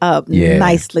showing up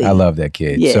nicely. I love that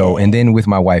kid. Yeah. So, and then with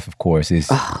my wife, of course, is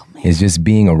just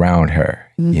being around her.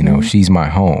 She's my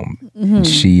home.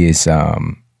 She is,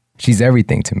 she's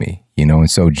everything to me, and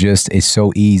so it's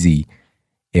so easy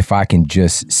if I can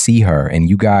just see her. And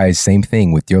you guys, same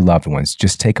thing with your loved ones.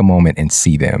 Just take a moment and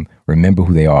see them. Remember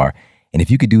who they are. And if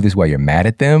you could do this while you're mad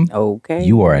at them,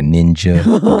 you are a ninja,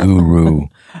 guru,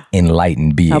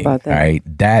 enlightened being. How about that? Right?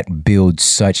 That builds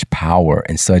such power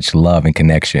and such love and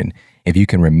connection. If you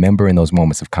can remember in those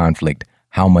moments of conflict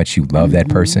how much you love that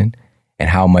person and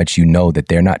how much you know that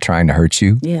they're not trying to hurt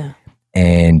you. Yeah.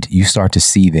 And you start to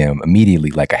see them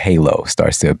immediately, like a halo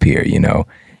starts to appear,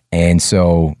 And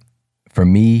so for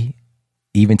me,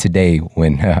 even today,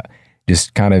 when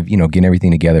just kind of, getting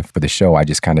everything together for the show, I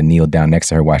just kind of kneeled down next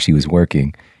to her while she was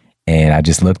working, and I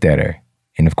just looked at her.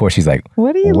 And of course she's like,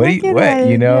 what are you looking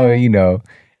at?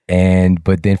 And,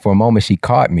 but then for a moment she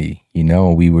caught me,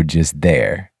 we were just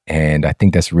there. And I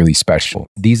think that's really special.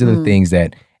 These are the things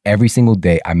that every single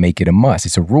day I make it a must.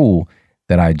 It's a rule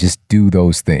that I just do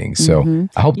those things. So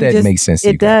I hope that makes sense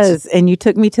to you guys. It does. And you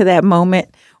took me to that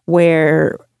moment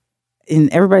where, and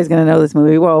everybody's going to know this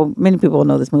movie. Well, many people will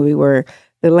know this movie, where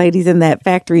the lady's in that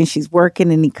factory and she's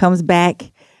working and he comes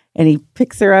back and he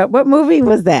picks her up. What movie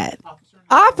was that?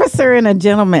 Officer and a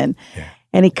Gentleman. Yeah.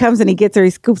 And he comes and he gets her, he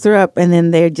scoops her up, and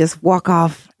then they just walk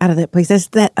off out of that place. That's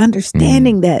that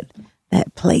understanding that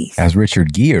place. That's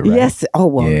Richard Gere, right? Yes. Oh,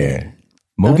 well. Yeah.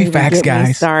 Movie facts,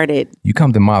 guys. Started. You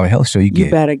come to Mala Health Show, you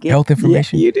get health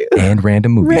information, you do. and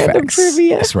random movie facts.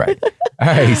 Trivia. That's right. All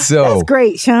right, so that's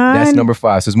great, Sean. That's number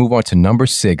 5. So let's move on to number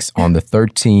 6 on the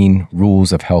 13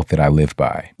 rules of health that I live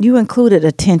by. You included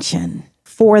attention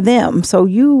for them. So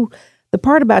the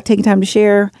part about taking time to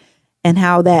share and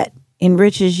how that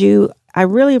enriches you, I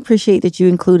really appreciate that you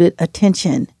included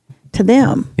attention to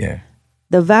them. Yeah.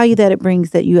 The value that it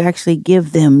brings, that you actually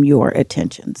give them your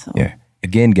attention. So. Yeah.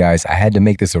 Again, guys, I had to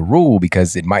make this a rule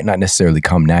because it might not necessarily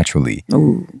come naturally.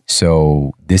 Ooh.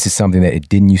 So this is something that it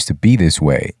didn't used to be this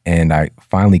way. And I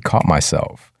finally caught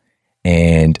myself.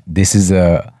 And this is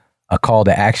a call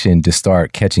to action to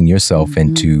start catching yourself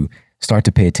and to start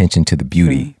to pay attention to the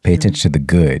beauty, pay attention to the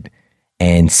good,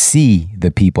 and see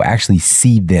the people, actually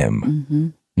see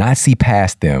them, not see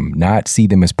past them, not see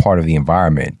them as part of the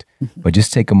environment, but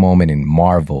just take a moment and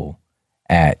marvel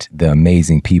at the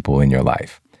amazing people in your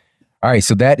life. All right,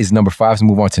 so that is number 5. So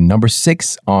move on to number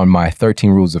 6 on my 13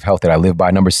 rules of health that I live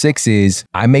by. Number 6 is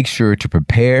I make sure to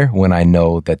prepare when I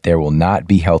know that there will not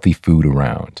be healthy food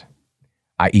around.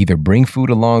 I either bring food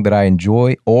along that I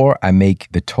enjoy, or I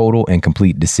make the total and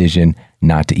complete decision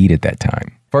not to eat at that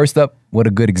time. First up, what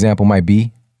a good example might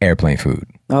be, airplane food.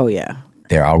 Oh, yeah.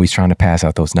 They're always trying to pass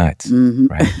out those nuts,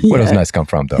 right? Where those nuts come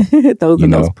from, though?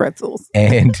 Those pretzels.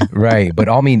 And right, but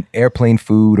I mean, airplane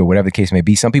food or whatever the case may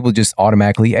be, some people just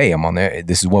automatically, hey, I'm on there.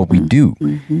 This is what we do.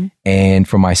 And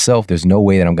for myself, there's no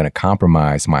way that I'm going to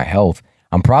compromise my health.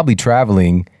 I'm probably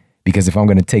traveling because if I'm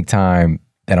going to take time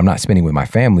that I'm not spending with my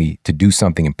family to do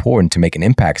something important, to make an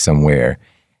impact somewhere,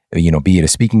 be it a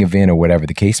speaking event or whatever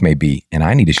the case may be, and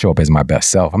I need to show up as my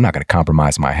best self. I'm not going to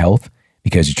compromise my health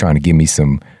because you're trying to give me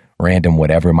some random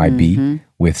whatever it might be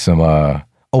with some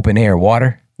open air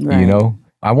water,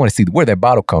 I want to see where that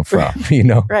bottle come from, you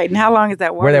know? Right. And how long is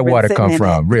that water? Where that been water sitting come in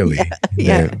from, it? really?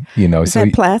 Yeah. You know, Is so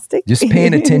that plastic? just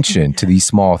paying attention to these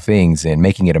small things and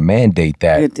making it a mandate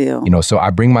that, Good deal. you know, so I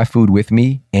bring my food with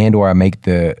me and or I make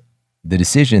the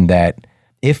decision that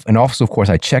and also, of course,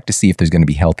 I check to see if there's going to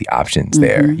be healthy options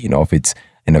there. You know, if it's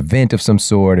an event of some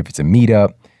sort, if it's a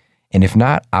meetup. And if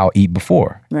not, I'll eat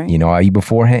before. Right. You know, I'll eat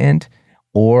beforehand.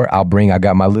 Or I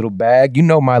got my little bag. You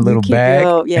know my little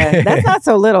bag. Yeah, that's not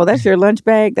so little. That's your lunch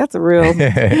bag. That's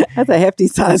that's a hefty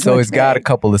size. So it's got a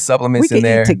couple of supplements in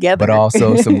there, but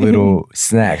also some little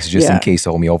snacks just in case to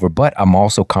hold me over. But I'm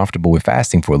also comfortable with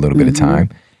fasting for a little bit of time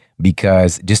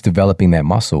because just developing that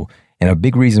muscle. And a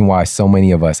big reason why so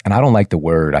many of us, and I don't like the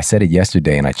word, I said it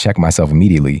yesterday and I checked myself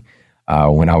immediately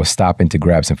when I was stopping to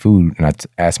grab some food and I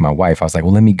asked my wife, I was like,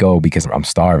 well, let me go because I'm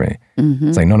starving.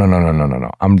 It's like,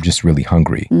 no. I'm just really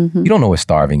hungry. You don't know what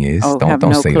starving is. Oh,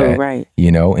 don't say clue, that. right.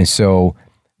 You know? And so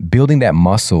building that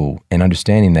muscle and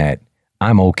understanding that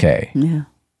I'm okay. Yeah.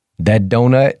 That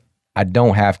donut, I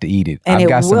don't have to eat it. And it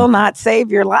will not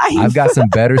save your life. I've got some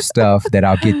better stuff that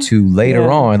I'll get to later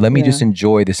on. Let me just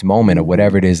enjoy this moment of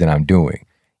whatever it is that I'm doing,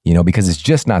 you know, because it's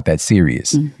just not that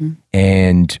serious.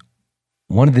 And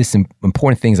one of the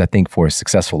important things I think for a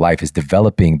successful life is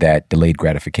developing that delayed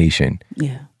gratification.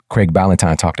 Yeah. Craig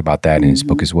Ballantyne talked about that in his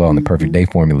book as well, in The Perfect Day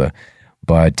Formula.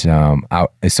 But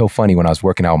it's so funny, when I was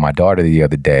working out with my daughter the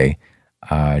other day,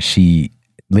 she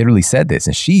literally said this,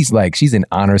 and she's in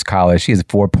honors college. She has a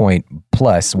 4-point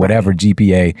plus, whatever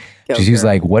GPA. She was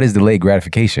like, what is delayed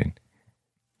gratification?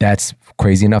 That's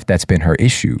crazy enough. That's been her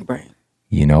issue. Right.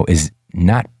 You know, is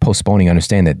not postponing,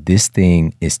 understand that this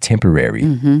thing is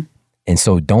temporary. And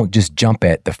so don't just jump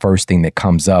at the first thing that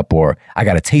comes up, or I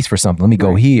got a taste for something, let me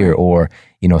go here, or,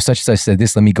 you know, such and such said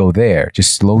this, let me go there.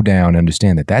 Just slow down and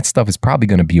understand that stuff is probably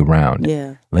going to be around.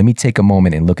 Yeah. Let me take a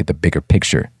moment and look at the bigger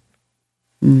picture.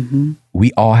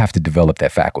 We all have to develop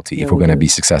that faculty if we're going to be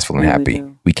successful and happy.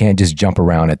 We can't just jump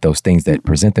around at those things that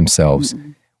present themselves.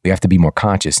 We have to be more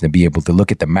conscious and be able to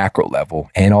look at the macro level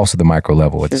and also the micro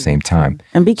level at the same time.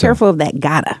 And be careful of that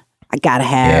gotta. I gotta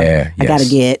have, I gotta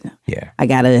get, I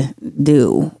gotta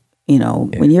do. You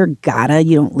know, when you're gotta,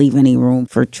 you don't leave any room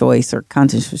for choice or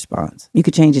conscious response. You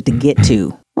could change it to get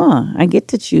to. I get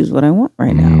to choose what I want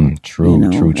right now. True.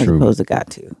 As opposed to got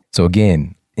to. So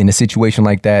again, in a situation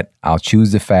like that, I'll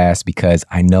choose to fast because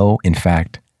I know, in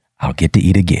fact, I'll get to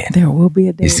eat again. There will be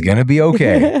a day. It's going to be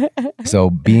okay. So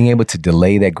being able to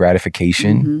delay that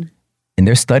gratification, and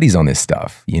there's studies on this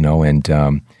stuff, you know, and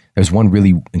there's one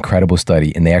really incredible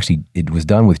study, and it was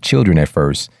done with children at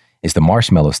first. It's the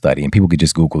marshmallow study, and people could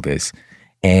just Google this.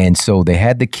 And so they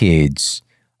had the kids,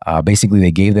 basically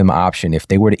they gave them an option. If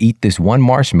they were to eat this one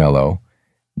marshmallow,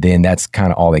 then that's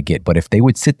kind of all they get. But if they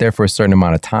would sit there for a certain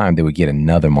amount of time, they would get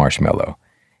another marshmallow.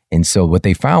 And so what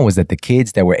they found was that the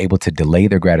kids that were able to delay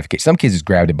their gratification, some kids just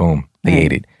grabbed it, boom, they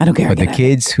ate it. I don't care. But the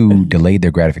kids who delayed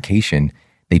their gratification,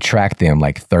 they tracked them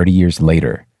like 30 years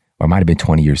later, or it might have been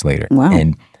 20 years later. Wow.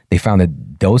 And they found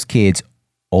that those kids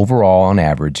overall, on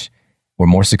average, were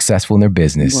more successful in their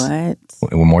business,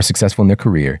 were more successful in their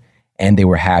career, and they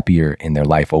were happier in their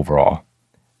life overall.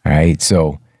 All right.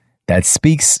 So that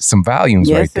speaks some volumes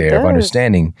right there of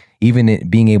understanding, even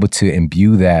being able to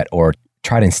imbue that or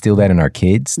try to instill that in our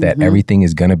kids, that everything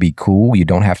is going to be cool. You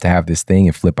don't have to have this thing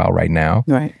and flip out right now.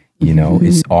 Right. You know,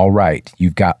 it's all right.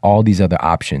 You've got all these other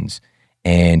options.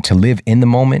 And to live in the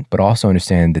moment, but also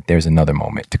understand that there's another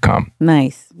moment to come.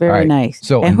 Nice. Very nice.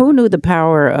 So, and who knew the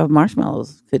power of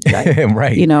marshmallows could,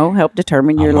 you know, help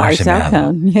determine your life's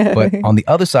outcome. Yeah. But on the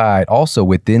other side, also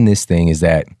within this thing is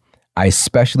that I,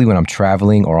 especially when I'm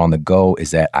traveling or on the go, is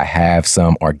that I have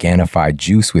some Organifi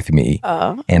juice with me.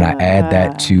 And I add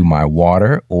that to my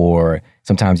water, or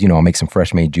sometimes, you know, I'll make some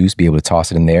fresh made juice, be able to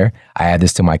toss it in there. I add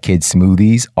this to my kids'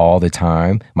 smoothies all the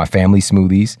time, my family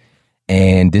smoothies.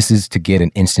 And this is to get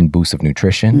an instant boost of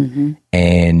nutrition.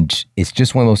 And it's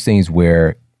just one of those things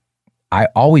where I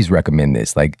always recommend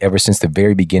this, like ever since the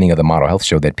very beginning of the Model Health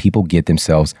Show, that people get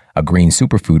themselves a green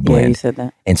superfood blend. Yeah, you said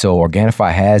that. And so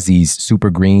Organifi has these super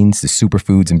greens, the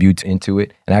superfoods imbued into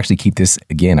it. And I actually keep this,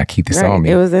 I keep this on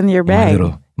me. It was in your bag.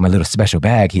 My little special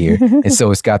bag here. And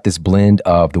so it's got this blend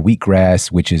of the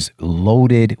wheatgrass, which is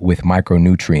loaded with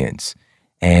micronutrients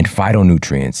and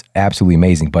phytonutrients. Absolutely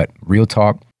amazing. But real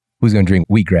talk, who's going to drink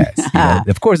wheatgrass? You know?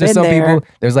 Of course, there's some people,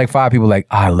 there's like 5 people like,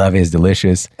 I love it, it's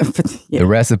delicious. The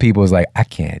rest of the people is like, I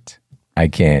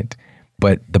can't.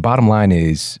 But the bottom line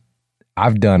is,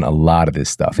 I've done a lot of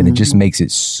this stuff, and it just makes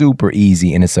it super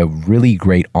easy. And it's a really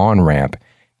great on-ramp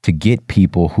to get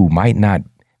people who might not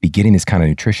be getting this kind of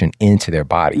nutrition into their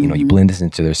body. You know, you blend this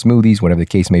into their smoothies, whatever the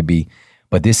case may be.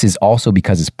 But this is also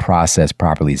because it's processed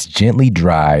properly. It's gently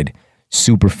dried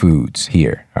superfoods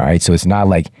here. All right. So it's not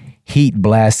like heat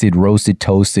blasted, roasted,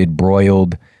 toasted,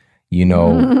 broiled,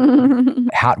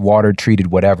 hot water treated,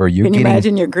 whatever. Can you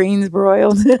imagine your greens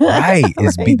broiled? Right.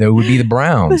 There would be the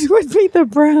browns. This would be the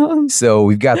browns. So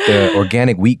we've got the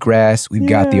organic wheatgrass. We've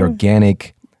got the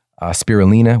organic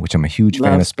spirulina, which I'm a huge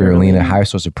fan of spirulina,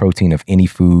 highest source of protein of any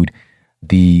food.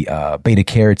 The beta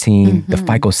carotene, the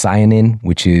phycocyanin,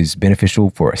 which is beneficial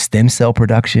for stem cell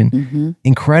production.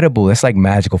 Incredible. That's like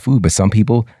magical food. But some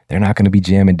people, they're not going to be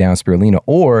jamming down spirulina,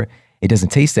 or it doesn't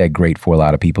taste that great for a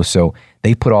lot of people. So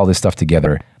they put all this stuff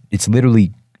together. It's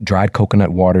literally dried coconut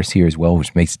waters here as well,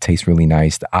 which makes it taste really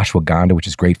nice. The ashwagandha, which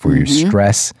is great for your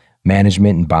stress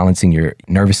management and balancing your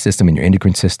nervous system and your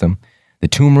endocrine system. The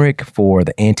turmeric for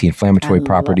the anti-inflammatory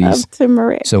properties. Love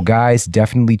turmeric. So guys,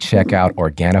 definitely check out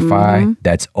Organifi.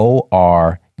 That's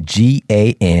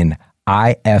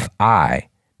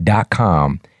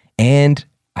ORGANIFI.com. And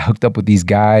I hooked up with these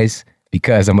guys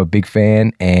because I'm a big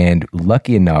fan, and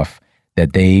lucky enough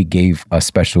that they gave a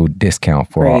special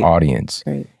discount for our audience.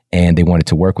 And they wanted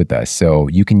to work with us. So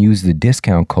you can use the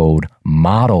discount code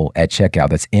MODEL at checkout.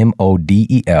 That's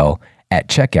MODEL at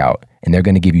checkout. And they're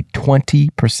going to give you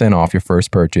 20% off your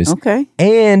first purchase. Okay.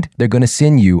 And they're going to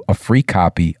send you a free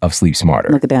copy of Sleep Smarter.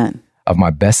 Look at that. Of my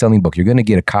best-selling book. You're going to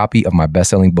get a copy of my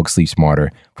best-selling book, Sleep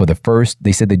Smarter, for the first,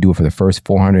 they said they do it for the first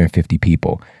 450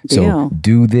 people. So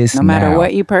do this no matter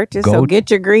what you purchase. So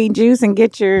get your green juice and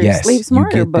get your Sleep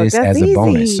Smarter you get book. this That's as easy. a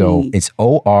bonus. So it's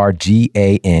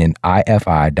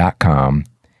ORGANIFI.com.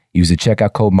 Use the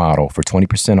checkout code MODEL for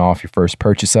 20% off your first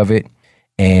purchase of it.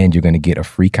 And you're going to get a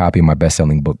free copy of my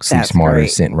best-selling book, Sleep Smarter,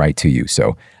 sent right to you.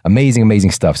 So amazing, amazing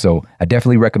stuff. So I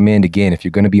definitely recommend, again, if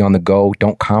you're going to be on the go,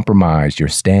 don't compromise your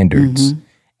standards.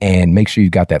 And make sure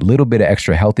you've got that little bit of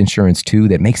extra health insurance too.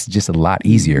 That makes it just a lot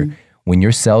easier. When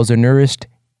your cells are nourished,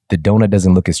 the donut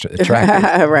doesn't look as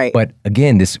attractive. Right. But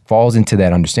again, this falls into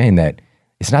that understanding that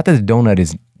it's not that the donut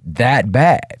is that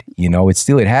bad.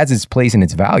 It has its place and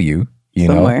its value.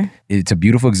 It's a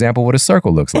beautiful example of what a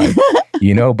circle looks like.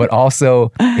 But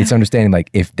also it's understanding, like,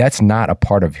 if that's not a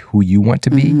part of who you want to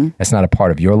be, that's not a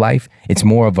part of your life, it's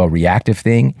more of a reactive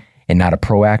thing and not a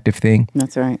proactive thing.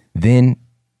 That's right. Then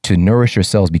to nourish your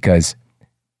cells, because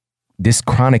this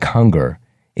chronic hunger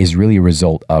is really a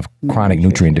result of chronic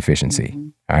nutrient deficiency.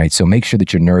 All right. So make sure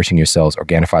that you're nourishing your cells.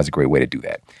 Organifi is a great way to do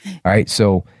that. All right.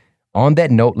 So on that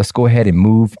note, let's go ahead and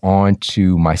move on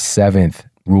to my 7th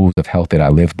rule of health that I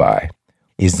live by,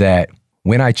 is that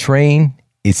when I train,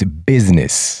 it's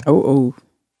business.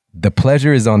 The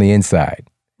pleasure is on the inside.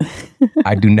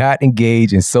 I do not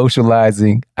engage in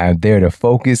socializing. I'm there to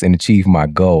focus and achieve my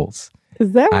goals.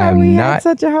 Is that why we had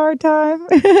such a hard time?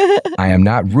 I am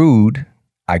not rude.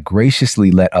 I graciously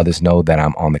let others know that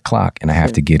I'm on the clock and I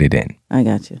have to get it in. I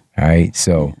got you. All right.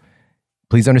 So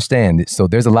please understand. So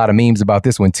there's a lot of memes about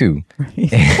this one too.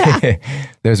 Right.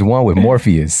 There's one with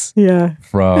Morpheus.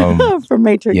 From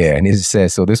Matrix. Yeah. And it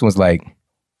says, so this one's like,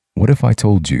 what if I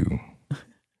told you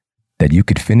that you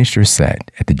could finish your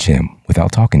set at the gym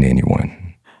without talking to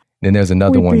anyone? Then there's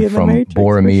another one from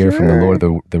Boromir from the Lord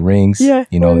of the Rings.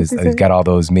 It's got all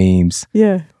those memes.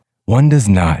 One does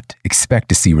not expect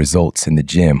to see results in the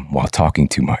gym while talking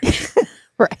too much.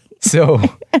 Right. So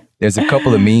there's a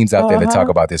couple of memes out there that talk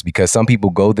about this, because some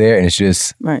people go there and it's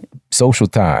just social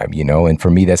time, and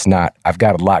for me, that's not. I've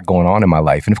got a lot going on in my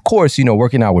life. And of course,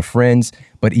 working out with friends,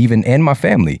 but and my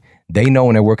family, they know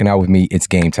when they're working out with me, it's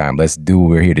game time. Let's do what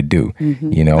we're here to do.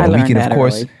 I learned that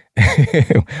early.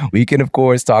 We can, of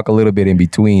course, talk a little bit in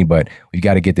between, but we've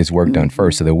got to get this work done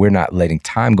first, so that we're not letting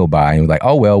time go by and we're like,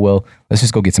 oh, well, let's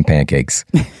just go get some pancakes.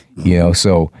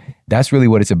 So that's really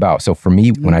what it's about. So for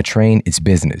me, when I train, it's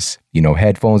business.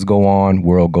 Headphones go on,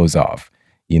 world goes off.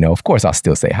 Of course, I'll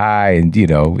still say hi, and,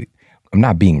 I'm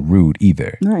not being rude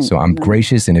either. Right. So I'm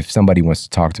gracious, and if somebody wants to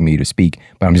talk to me to speak,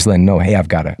 but I'm just letting them know, hey, I've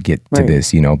got to get to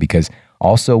this, because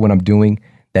also when I'm doing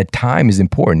that, time is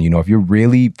important. If you're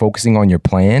really focusing on your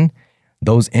plan,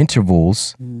 those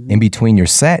intervals in between your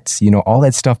sets, all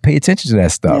that stuff, pay attention to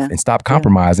that stuff and stop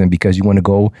compromising because you want to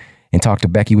go and talk to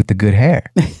Becky with the good hair.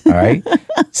 All right.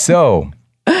 So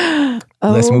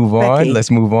let's move on. Let's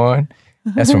move on.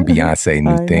 That's from Beyonce,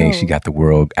 new thing. She got the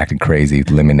world acting crazy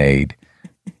with Lemonade.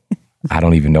 I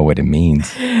don't even know what it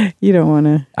means. You don't want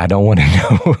to. I don't want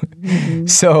to know.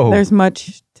 So there's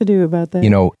much to do about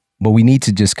that. But we need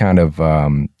to just kind of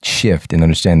shift and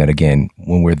understand that, again,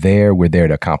 when we're there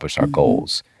to accomplish our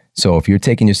goals. So if you're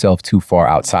taking yourself too far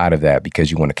outside of that because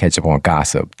you want to catch up on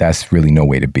gossip, that's really no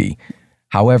way to be.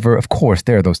 However, of course,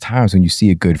 there are those times when you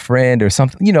see a good friend or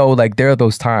something, like there are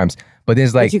those times, But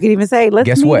there's like, but you could even say, let's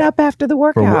guess meet what? up after the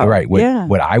workout. Right. Yeah.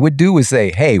 What I would do is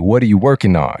say, hey, what are you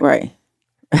working on? Right.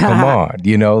 Come on,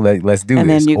 let's do and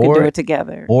this. then you can do it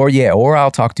together. Or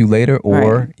I'll talk to you later.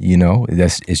 Or,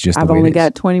 it's just the I've way only it is.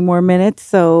 got 20 more minutes.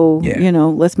 So,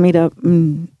 let's meet up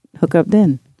and hook up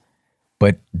then.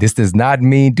 But this does not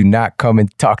mean do not come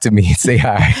and talk to me and say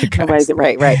hi. Nobody's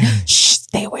right. Shh,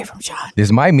 stay away from Sean.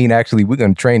 This might mean actually we're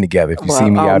going to train together if you see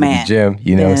me out at the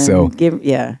gym, so.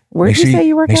 Where did you say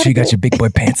you work out? Make sure you got your big boy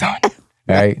pants on.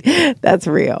 All right. That's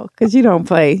real because you don't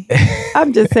play.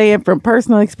 I'm just saying from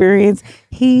personal experience,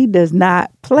 he does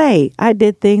not play. I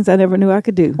did things I never knew I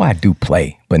could do. Well, I do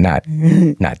play, but not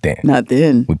then. Not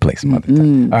then. We play some other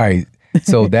time. All right.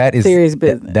 So that is serious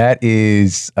business. That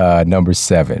is number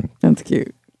 7. That's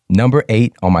cute. Number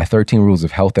 8 on my 13 rules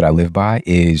of health that I live by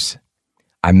is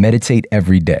I meditate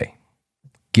every day,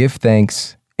 give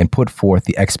thanks, and put forth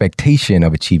the expectation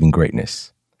of achieving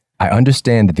greatness. I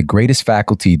understand that the greatest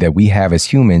faculty that we have as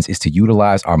humans is to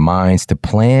utilize our minds to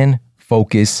plan,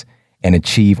 focus, and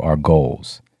achieve our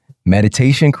goals.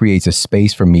 Meditation creates a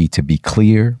space for me to be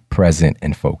clear, present,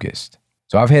 and focused.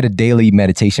 So I've had a daily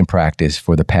meditation practice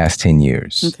for the past 10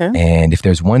 years. Okay. And if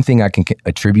there's one thing I can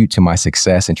attribute to my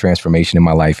success and transformation in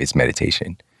my life, it's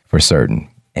meditation, for certain.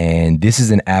 And this is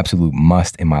an absolute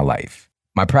must in my life.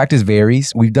 My practice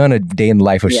varies. We've done a day in the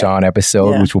life of Sean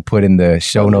episode, which we'll put in the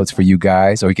show notes for you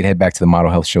guys, or you can head back to the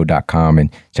modelhealthshow.com and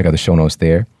check out the show notes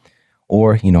there.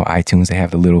 Or, iTunes, they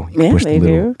have the little, push the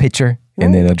little picture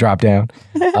and then it'll drop down,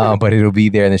 but it'll be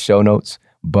there in the show notes.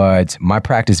 But my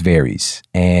practice varies.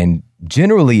 And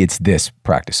generally it's this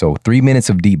practice. So 3 minutes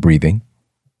of deep breathing.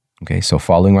 Okay. So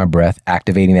following my breath,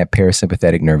 activating that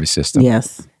parasympathetic nervous system.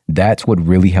 Yes. That's what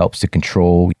really helps to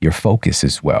control your focus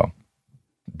as well.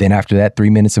 Then after that, 3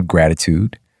 minutes of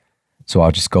gratitude. So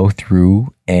I'll just go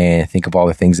through and think of all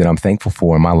the things that I'm thankful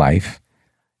for in my life.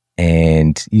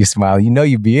 And you smile,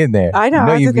 you be in there. I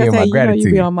know. You be in my gratitude.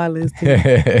 You be on my list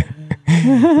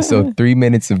too. So 3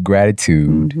 minutes of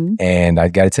gratitude. Mm-hmm. And I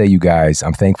got to tell you guys,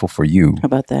 I'm thankful for you. How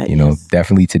about that?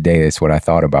 Definitely today, that's what I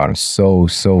thought about. I'm so,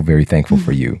 so very thankful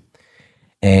for you.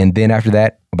 And then after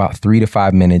that, about 3 to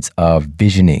 5 minutes of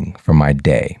visioning for my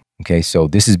day. Okay. So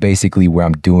this is basically where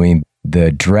I'm doing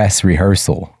the dress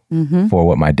rehearsal for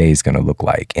what my day is going to look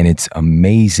like. And it's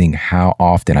amazing how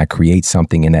often I create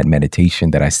something in that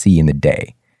meditation that I see in the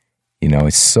day.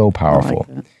 It's so powerful.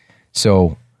 I like that.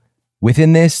 So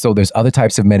within this, there's other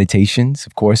types of meditations,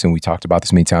 of course, and we talked about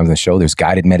this many times on the show. There's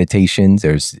guided meditations.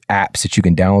 There's apps that you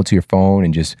can download to your phone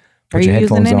and just put your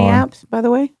headphones on. Are you using any apps, by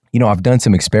the way? I've done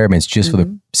some experiments just for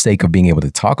the sake of being able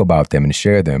to talk about them and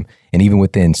share them, and even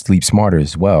within Sleep Smarter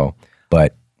as well.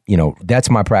 But that's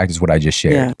my practice, what I just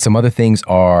shared. Yeah. Some other things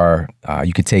are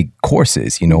you can take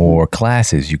courses, or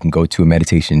classes. You can go to a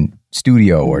meditation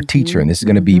studio or a teacher, and this is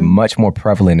going to be much more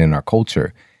prevalent in our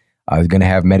culture. They're going to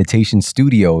have meditation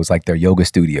studios like their yoga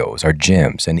studios or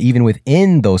gyms. And even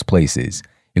within those places,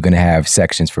 you're going to have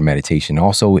sections for meditation.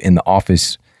 Also in the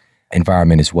office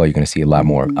environment as well, you're going to see a lot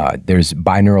more. There's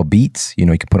binaural beats. You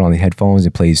can put on the headphones.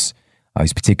 It plays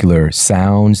these particular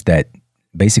sounds that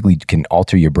basically can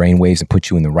alter your brain waves and put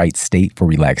you in the right state for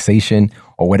relaxation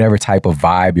or whatever type of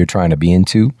vibe you're trying to be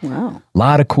into. Wow. A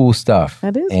lot of cool stuff.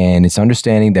 That is. And it's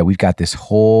understanding that we've got this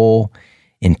whole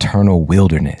internal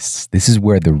wilderness. This is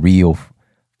where the real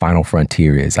final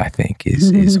frontier is, I think,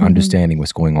 is understanding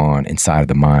what's going on inside of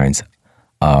the minds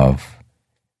of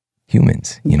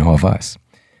humans, of us.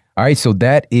 All right, so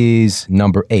that is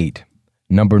number 8.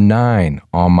 Number 9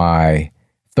 on my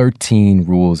 13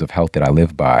 rules of health that I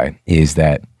live by is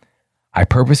that I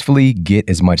purposefully get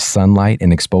as much sunlight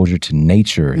and exposure to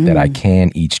nature that I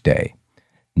can each day.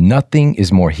 Nothing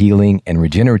is more healing and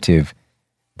regenerative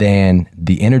than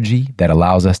the energy that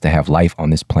allows us to have life on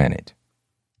this planet.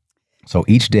 So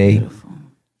each day,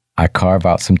 I carve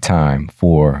out some time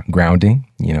for grounding,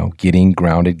 getting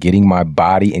grounded, getting my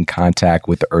body in contact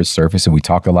with the Earth's surface. And we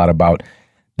talk a lot about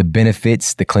the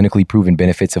benefits, the clinically proven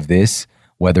benefits of this,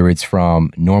 whether it's from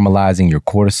normalizing your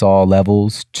cortisol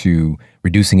levels to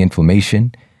reducing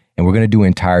inflammation. And we're going to do an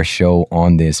entire show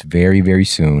on this very, very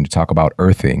soon to talk about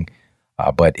earthing.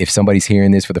 But if somebody's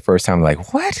hearing this for the first time,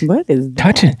 like, what? What is that?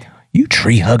 Touching? You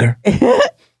tree hugger.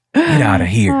 Get out of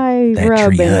here. I that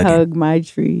rub tree and hugging. hug my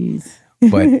trees.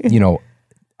 But,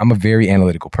 I'm a very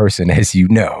analytical person, as you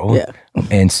know. Yeah.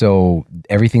 And so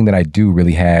everything that I do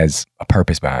really has a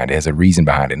purpose behind it, has a reason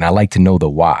behind it. And I like to know the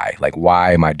why. Like,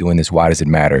 why am I doing this? Why does it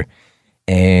matter?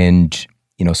 And,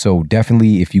 so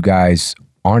definitely if you guys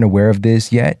aren't aware of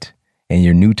this yet and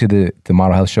you're new to the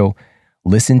Model Health Show,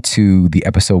 listen to the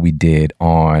episode we did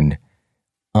on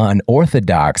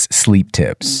unorthodox sleep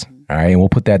tips. All right. And we'll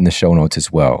put that in the show notes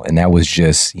as well. And that was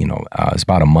just, it's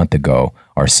about a month ago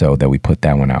or so that we put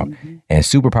that one out. And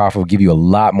super powerful, give you a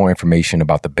lot more information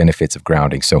about the benefits of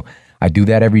grounding. So I do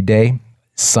that every day.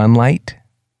 Sunlight.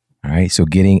 All right. So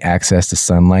getting access to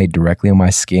sunlight directly on my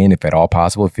skin, if at all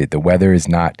possible, if the weather is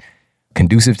not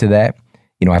conducive to that,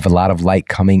 I have a lot of light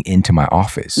coming into my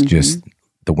office. Just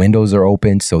the windows are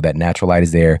open so that natural light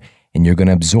is there, and you're going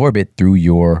to absorb it through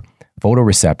your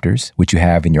photoreceptors, which you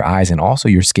have in your eyes, and also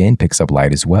your skin picks up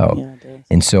light as well. Yeah, it does.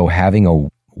 And so having a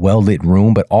well-lit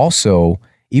room, but also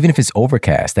even if it's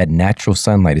overcast, that natural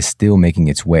sunlight is still making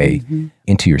its way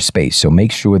into your space. So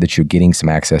make sure that you're getting some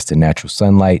access to natural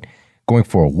sunlight, going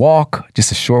for a walk,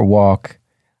 just a short walk,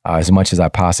 as much as I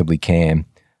possibly can.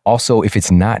 Also, if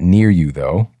it's not near you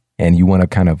though, and you want to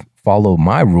kind of follow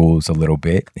my rules a little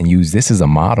bit and use this as a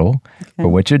model for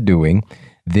what you're doing,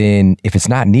 then if it's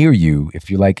not near you,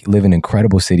 if you live in an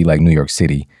incredible city like New York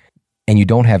City, and you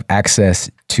don't have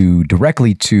access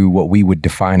directly to what we would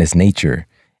define as nature,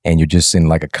 and you're just in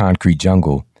like a concrete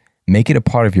jungle, make it a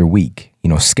part of your week.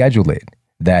 Schedule it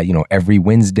that, every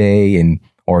Wednesday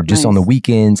or just on the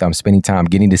weekends, I'm spending time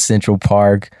getting to Central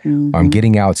Park, or I'm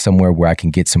getting out somewhere where I can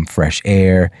get some fresh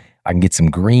air. I can get some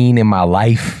green in my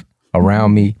life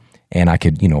around me, and I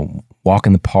could, walk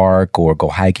in the park or go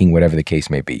hiking, whatever the case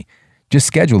may be. Just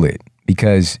schedule it,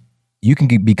 because you can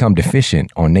become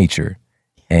deficient on nature.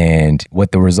 And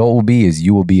what the result will be is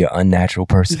you will be an unnatural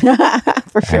person.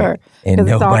 For sure. Right? And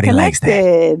nobody likes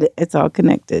that. It's all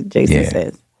connected, Jason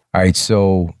says. All right.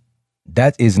 So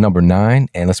that is number 9.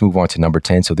 And let's move on to number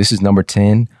 10. So this is number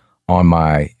 10 on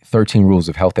my 13 rules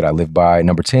of health that I live by.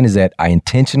 Number 10 is that I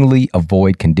intentionally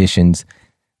avoid conditions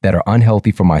that are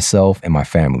unhealthy for myself and my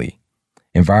family.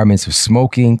 Environments of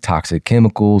smoking, toxic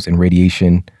chemicals, and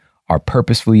radiation are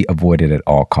purposefully avoided at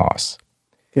all costs.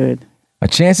 Good.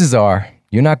 Chances are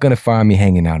you're not going to find me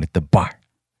hanging out at the bar.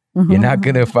 You're not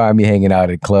going to find me hanging out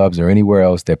at clubs or anywhere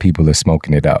else that people are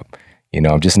smoking it up.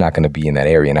 I'm just not going to be in that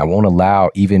area. And I won't allow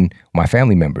even my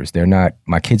family members.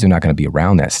 My kids are not going to be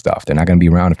around that stuff. They're not going to be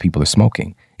around if people are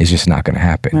smoking. It's just not going to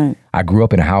happen. Right. I grew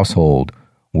up in a household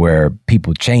where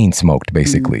people chain smoked,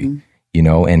 basically,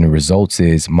 and the results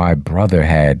is my brother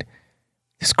had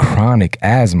this chronic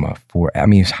asthma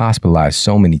he's hospitalized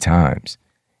so many times.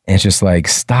 And it's just like,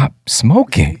 stop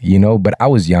smoking, but I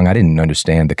was young. I didn't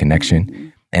understand the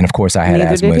connection. And of course I had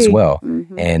asthma as well.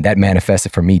 And that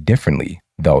manifested for me differently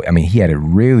though. He had it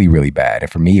really, really bad.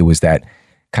 And for me, it was that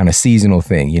kind of seasonal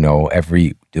thing,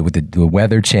 with the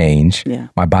weather change,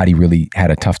 my body really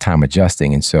had a tough time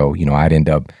adjusting. And so, I'd end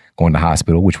up going to the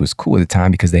hospital, which was cool at the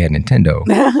time because they had Nintendo.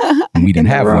 And we didn't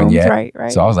have one yet.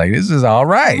 Right. So I was like, this is all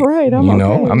right. Right.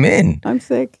 I'm in. I'm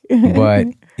sick. But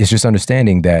it's just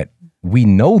understanding that we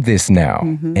know this now,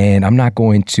 and I'm not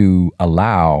going to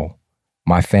allow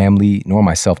my family nor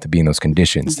myself to be in those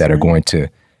conditions that are going to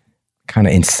kind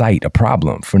of incite a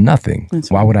problem for nothing.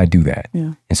 Why would I do that?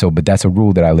 Yeah. And so, but that's a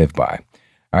rule that I live by.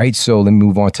 All right. So let me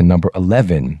move on to number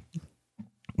 11.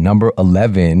 Number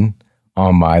 11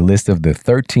 on my list of the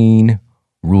 13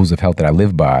 rules of health that I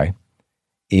live by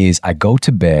is I go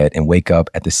to bed and wake up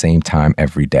at the same time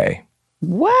every day.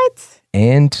 What?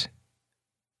 And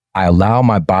I allow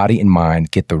my body and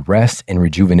mind get the rest and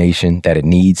rejuvenation that it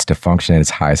needs to function at its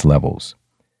highest levels.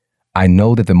 I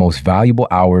know that the most valuable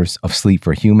hours of sleep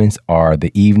for humans are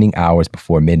the evening hours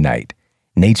before midnight.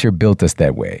 Nature built us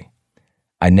that way.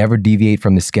 I never deviate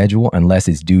from the schedule unless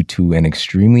it's due to an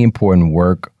extremely important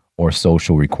work or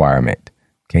social requirement.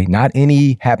 Okay, not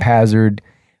any haphazard,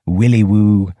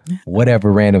 willy-woo,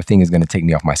 whatever random thing is going to take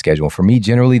me off my schedule. For me,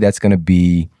 generally, that's going to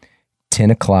be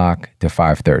 10 o'clock to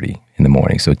 5:30 in the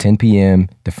morning. So 10 p.m.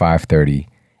 to 5:30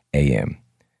 a.m.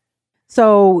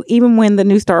 So even when the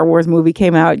new Star Wars movie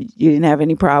came out, you didn't have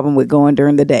any problem with going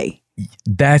during the day? I'm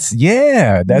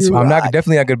definitely not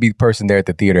going to be the person there at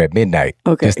the theater at midnight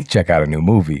just to check out a new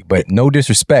movie. But no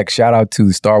disrespect, shout out to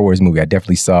the Star Wars movie. I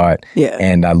definitely saw it. Yeah.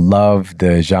 And I love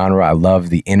the genre. I love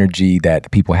the energy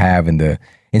that people have and the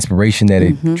inspiration that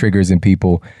it triggers in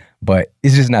people. But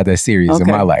it's just not that serious in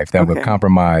my life that would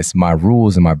compromise my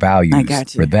rules and my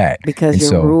values for that.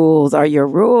 Because your rules are your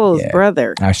rules,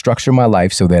 brother. I structure my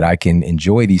life so that I can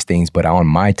enjoy these things, but on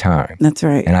my time. That's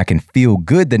right. And I can feel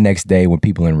good the next day when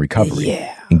people are in recovery.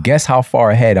 Yeah. And guess how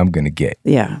far ahead I'm going to get.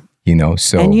 Yeah.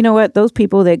 So. And you know what? Those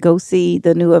people that go see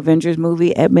the new Avengers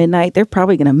movie at midnight, they're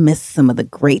probably going to miss some of the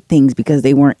great things because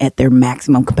they weren't at their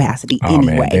maximum capacity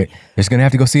anyway. Man, they're just going to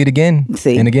have to go see it again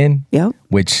and again. Yep.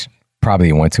 Which probably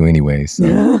didn't want to anyway. So.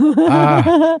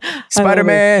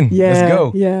 Spider-Man, let's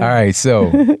go. Yeah. All right.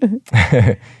 So,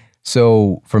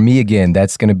 so for me, again,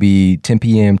 that's going to be 10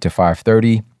 p.m. to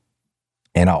 5:30.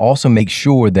 And I also make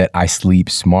sure that I sleep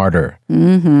smarter.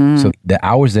 So the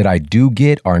hours that I do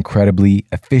get are incredibly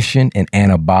efficient and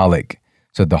anabolic.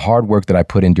 So the hard work that I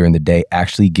put in during the day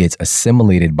actually gets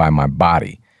assimilated by my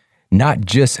body, not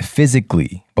just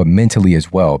physically, but mentally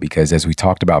as well. Because as we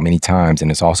talked about many times, and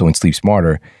it's also in Sleep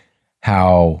Smarter,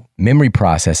 how memory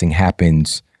processing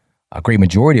happens, a great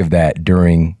majority of that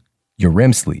during your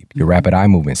REM sleep, your rapid eye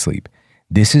movement sleep.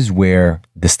 This is where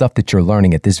the stuff that you're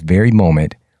learning at this very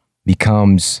moment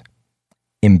becomes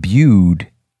imbued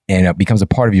and it becomes a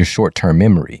part of your short-term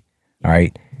memory. All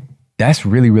right. That's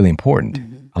really, really important.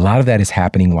 A lot of that is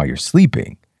happening while you're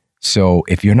sleeping. So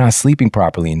if you're not sleeping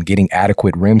properly and getting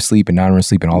adequate REM sleep and non-REM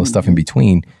sleep and all the stuff in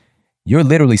between, you're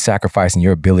literally sacrificing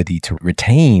your ability to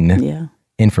retain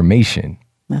information.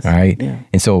 All right.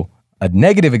 And so a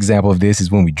negative example of this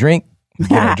is when we drink, we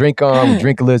get our drink on, we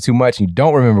drink a little too much, and you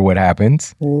don't remember what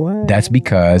happens. That's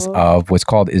because of what's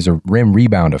called is a REM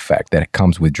rebound effect that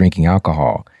comes with drinking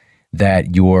alcohol,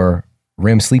 that your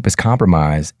REM sleep is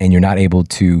compromised and you're not able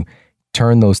to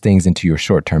turn those things into your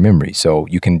short-term memory. So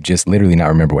you can just literally not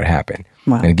remember what happened.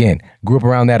 And again, grew up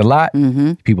around that a lot.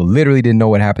 People literally didn't know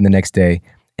what happened the next day.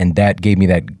 And that gave me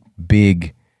that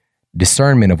big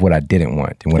discernment of what I didn't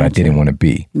want and what I didn't want to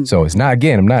be. So it's not,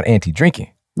 again, I'm not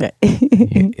anti-drinking.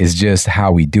 It's just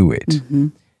how we do it.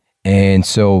 And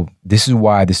so this is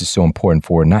why this is so important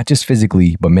for not just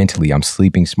physically, but mentally. I'm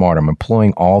sleeping smart. I'm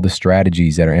employing all the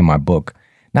strategies that are in my book.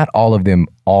 Not all of them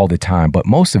all the time, but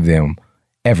most of them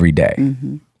every day.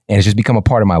 And it's just become a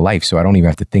part of my life, so I don't even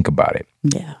have to think about it.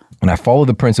 And I follow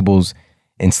the principles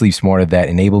in Sleep Smarter that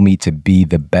enable me to be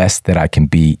the best that I can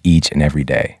be each and every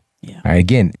day. All right?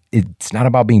 Again, it's not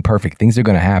about being perfect. Things are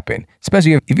going to happen,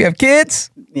 especially if you have kids.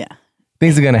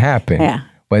 Things are going to happen.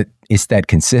 But it's that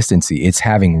consistency. It's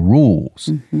having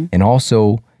rules and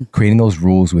also creating those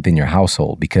rules within your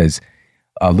household. Because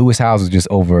Lewis Howes was just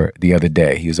over the other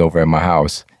day. He was over at my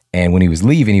house. And when he was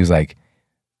leaving, he was like,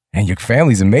 "And your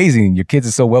family's amazing. Your kids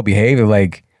are so well behaved. They're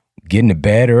like getting to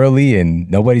bed early and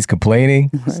nobody's complaining."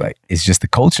 It's like, it's just the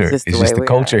culture. It's just the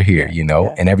culture here, you know,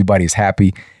 and everybody's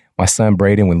happy. My son,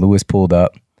 Braden, when Lewis pulled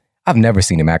up, I've never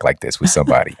seen him act like this with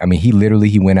somebody. I mean,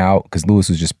 he went out because Lewis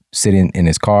was just sitting in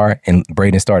his car and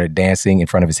Braden started dancing in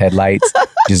front of his headlights,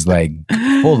 just like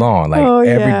full on, like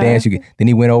every dance you get. Then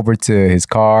he went over to his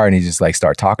car and he just like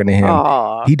started talking to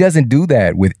him. He doesn't do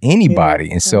that with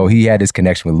anybody. And so he had this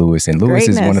connection with Lewis, and Lewis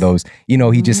is one of those, you know,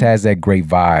 he just has that great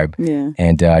vibe.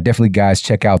 And definitely guys,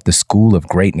 check out the School of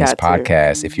Greatness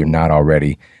podcast if you're not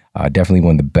already. Definitely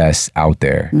one of the best out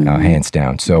there, hands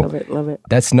down. So love it.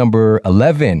 That's number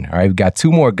 11. All right, we've got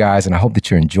 2 more, guys, and I hope that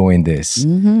you're enjoying this.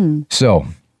 So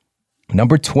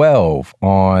number 12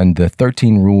 on the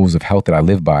 13 rules of health that I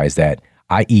live by is that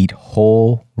I eat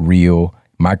whole, real,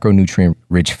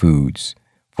 micronutrient-rich foods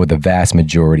for the vast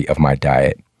majority of my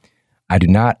diet. I do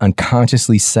not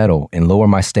unconsciously settle and lower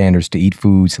my standards to eat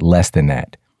foods less than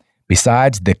that.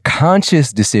 Besides the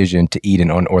conscious decision to eat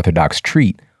an unorthodox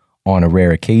treat on a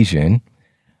rare occasion,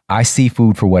 I see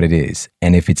food for what it is.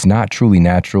 And if it's not truly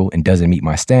natural and doesn't meet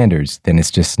my standards, then it's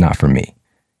just not for me.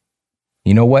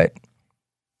 You know what?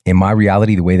 In my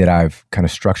reality, the way that I've kind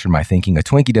of structured my thinking, a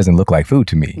Twinkie doesn't look like food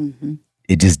to me.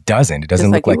 It just doesn't. It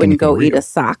doesn't look like anything real. You wouldn't go eat a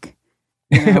sock.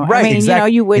 You know? Right, I mean, exactly. You know,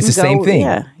 you wouldn't it's the same thing.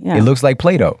 It looks like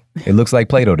Play-Doh. It looks like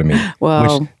Play-Doh to me.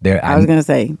 Well, I was going to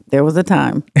say, there was a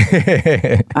time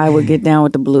I would get down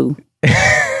with the blue.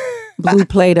 Blue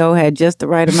Play-Doh had just the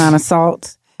right amount of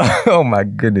salt. Oh my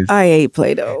goodness. I ate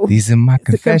Play-Doh. These are my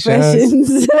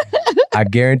confessions. I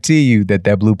guarantee you that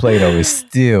blue Play-Doh is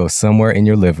still somewhere in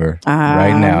your liver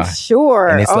right now. Sure.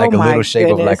 And it's like a little shape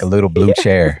of like a little blue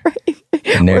chair.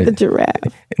 And or the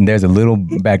giraffe. And there's a little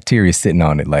bacteria sitting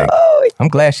on it. Like, I'm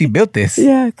glad she built this.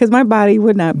 Yeah, because my body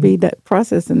would not be that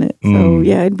processing it. So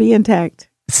yeah, it'd be intact.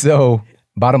 So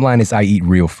bottom line is I eat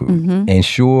real food. And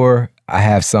sure, I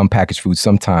have some packaged food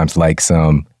sometimes, like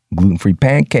some gluten-free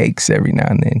pancakes every now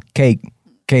and then. Cake.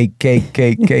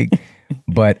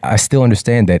 But I still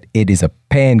understand that it is a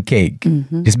pancake.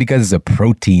 Just because it's a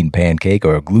protein pancake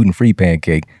or a gluten-free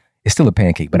pancake, it's still a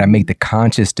pancake. But I make the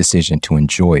conscious decision to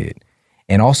enjoy it.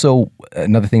 And also,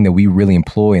 another thing that we really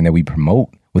employ and that we promote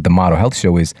with the Model Health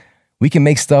Show is we can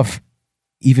make stuff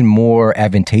even more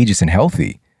advantageous and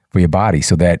healthy for your body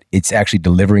so that it's actually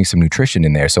delivering some nutrition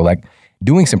in there. So like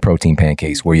doing some protein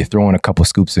pancakes where you're throwing a couple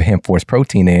scoops of hemp force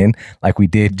protein in, like we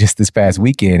did just this past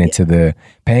weekend, into the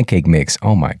pancake mix.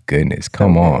 Oh my goodness,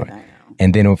 come on.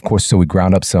 And then of course, so we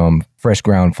ground up some fresh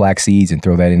ground flax seeds and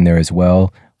throw that in there as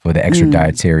well for the extra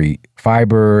dietary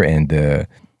fiber and the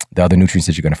other nutrients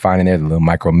that you're going to find in there, the little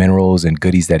micro minerals and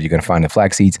goodies that you're going to find in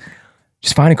flax seeds.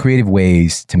 just finding creative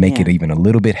ways to make it even a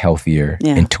little bit healthier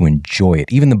and to enjoy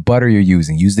it. Even the butter you're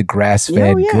using, use the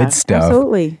grass-fed good stuff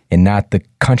and not the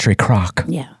country crock.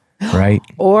 Yeah. Right?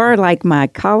 Or like my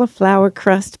cauliflower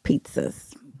crust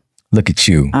pizzas. Look at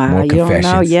you. More you confessions.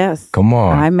 don't know, yes. Come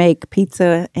on. I make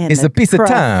pizza and it's a pizza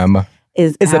time.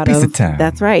 It's a pizza time.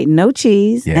 That's right. No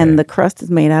cheese. Yeah. And the crust is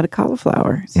made out of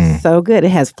cauliflower. So good. It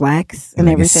has flax and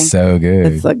everything. It's so good.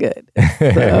 It's so good.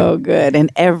 So good.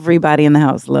 And everybody in the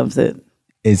house loves it.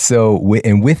 And so,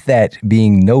 and with that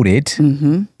being noted,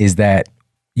 is that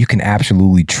you can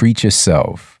absolutely treat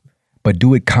yourself, but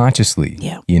do it consciously.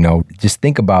 Yeah. You know, just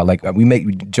think about, like, we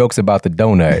make jokes about the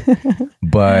donut,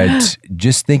 but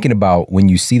just thinking about when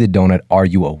you see the donut, are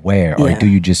you aware or do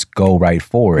you just go right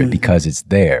for it because it's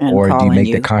there? And or do you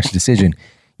make the conscious decision,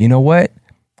 you know what?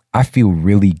 I feel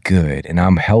really good and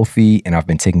I'm healthy and I've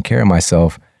been taking care of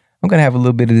myself. I'm going to have a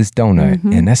little bit of this donut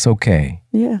and that's okay.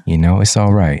 Yeah. You know, it's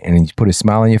all right. And then you put a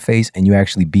smile on your face and you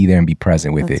actually be there and be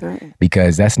present with it. Right.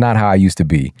 Because that's not how I used to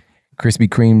be. Krispy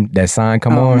Kreme, that sign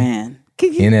come on man.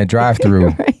 in that drive-through.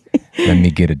 Right. Let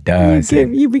me get a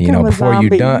dozen. You become before a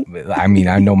zombie. you're done. I mean,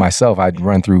 I know myself. I'd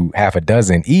run through half a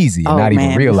dozen easy and not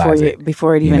even realize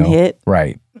before it even hit.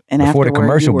 Right. And before the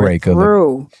commercial break of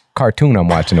the cartoon I'm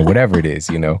watching or whatever it is,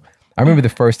 you know. I remember the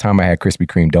first time I had Krispy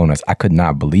Kreme donuts, I could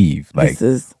not believe, like,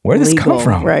 where did this come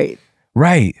from? Right.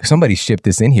 Right. Somebody shipped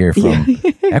this in here from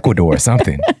Ecuador or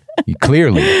something.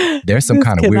 Clearly, there's some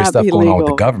kind of weird stuff going on with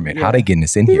the government. How they getting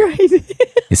this in here? Right.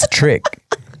 It's a trick,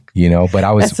 you know. But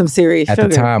I was That's some serious at sugar.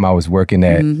 the time. I was working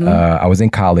at. I was in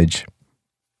college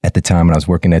at the time, and I was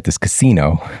working at this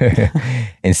casino,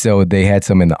 and so they had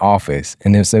some in the office,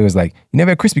 and then so it was like, "You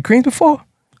never had Krispy Kreme before?"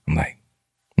 I'm like,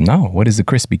 "No. What is a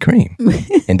Krispy Kreme?"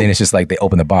 And then it's just like they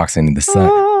open the box and in the sun.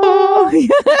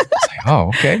 It's like, oh,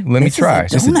 okay. Let me try.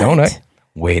 It's just a donut.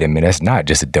 Wait a minute. That's not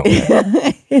just a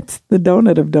donut. It's the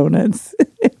donut of donuts.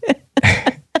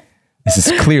 This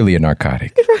is clearly a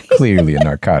narcotic. Right. Clearly a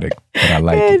narcotic. But I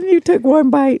like it. And you took one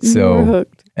bite and you were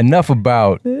hooked. Enough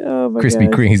about Krispy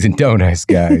Kremes and donuts,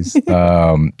 guys.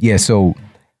 So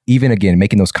even again,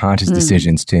 making those conscious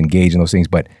decisions to engage in those things.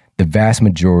 But the vast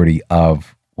majority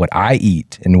of what I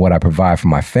eat and what I provide for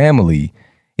my family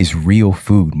is real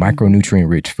food,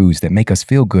 micronutrient-rich foods that make us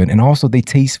feel good. And also they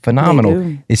taste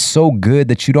phenomenal. It's so good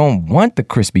that you don't want the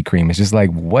Krispy Kreme. It's just like,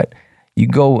 what? You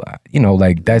go, you know,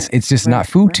 like it's just not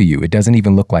food to you. It doesn't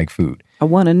even look like food. I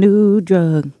want a new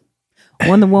drug.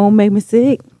 One that won't make me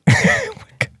sick.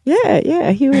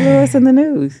 Yeah. Huey Lewis in the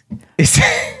News. It's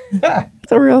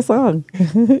a real song.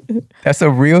 That's a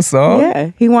real song?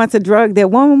 Yeah. He wants a drug that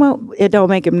won't, it don't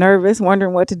make him nervous,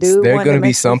 wondering what to do. There are going to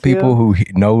be some people who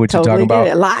know what you're talking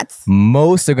about. Lots.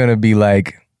 Most are going to be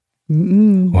like,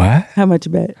 what? How much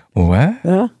you bet?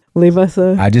 What? Leave us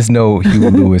a... I just know Huey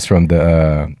Lewis from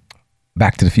the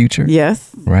Back to the Future.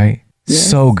 Yes. Right? Yes.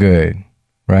 So good.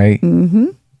 Right?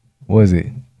 What was it?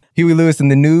 Huey Lewis in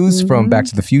the News from Back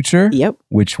to the Future. Yep.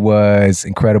 Which was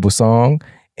incredible song.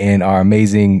 And our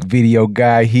amazing video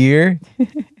guy here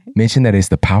mentioned that it's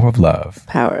the power of love.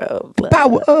 Power of love.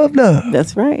 Power of love.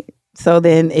 That's right. So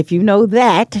then if you know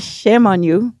that, shame on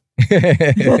you.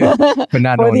 But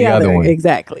not knowing the other one.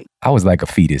 Exactly. I was like a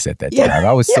fetus at that time.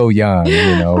 I was so young,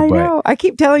 you know. I know. I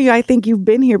keep telling you, I think you've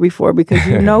been here before because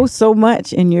you know so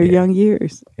much in your young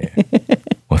years.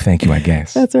 Well, thank you, I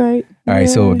guess. That's right. All right.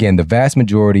 So again, the vast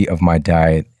majority of my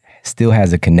diet still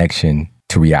has a connection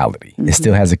to reality. It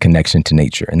still has a connection to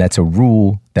nature. And that's a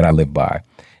rule that I live by.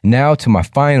 Now to my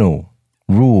final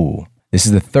rule. This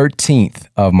is the 13th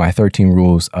of my 13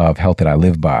 rules of health that I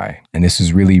live by. And this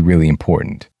is really, really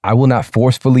important. I will not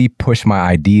forcefully push my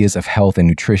ideas of health and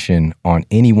nutrition on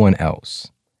anyone else.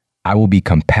 I will be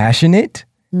compassionate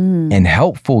and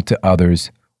helpful to others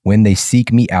when they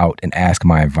seek me out and ask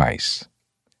my advice.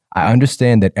 I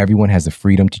understand that everyone has the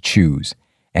freedom to choose,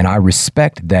 and I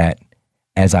respect that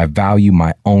as I value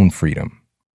my own freedom.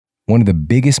 One of the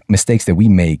biggest mistakes that we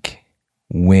make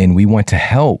when we want to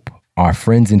help our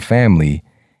friends and family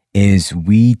is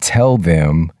we tell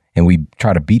them and we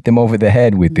try to beat them over the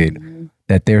head with it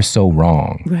that they're so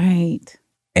wrong. Right.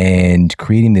 And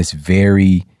creating this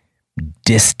very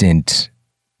distant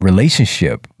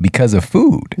relationship because of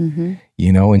food,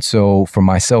 you know? And so for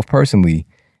myself personally,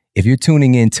 if you're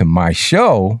tuning into my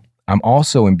show, I'm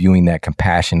also imbuing that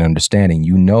compassion and understanding.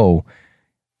 You know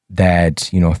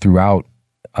that, you know, throughout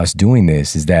us doing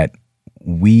this is that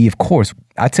we, of course,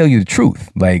 I tell you the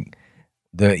truth. Like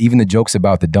even the jokes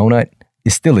about the donut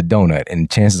is still a donut. And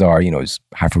chances are, you know, it's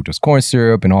high fructose corn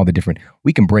syrup and all the different,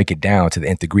 we can break it down to the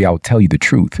nth degree. I'll tell you the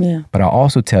truth. Yeah. But I'll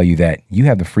also tell you that you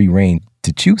have the free reign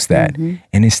to choose that.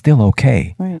 And it's still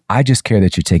okay. Right. I just care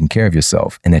that you're taking care of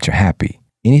yourself and that you're happy.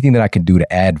 Anything that I can do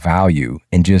to add value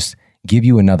and just give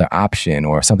you another option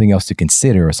or something else to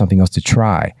consider or something else to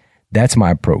try, that's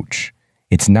my approach.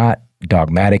 It's not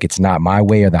dogmatic. It's not my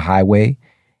way or the highway.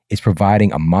 It's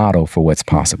providing a model for what's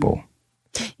possible.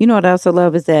 You know what I also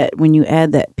love is that when you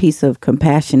add that piece of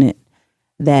compassionate,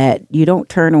 that you don't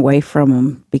turn away from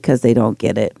them because they don't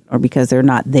get it or because they're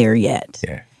not there yet.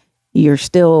 Yeah. You're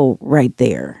still right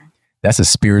there. That's a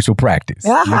spiritual practice.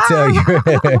 I tell you.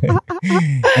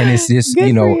 And it's just,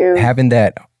 Good for you. having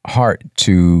that heart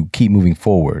to keep moving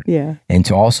forward. Yeah. And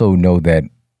to also know that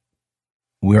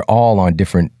we're all on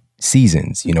different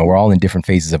seasons. We're all in different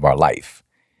phases of our life.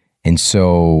 And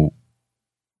so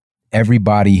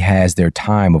everybody has their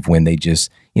time of when they just,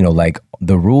 like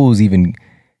the rules even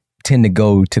tend to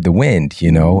go to the wind,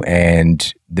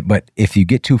 but if you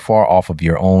get too far off of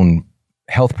your own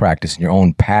health practice and your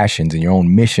own passions and your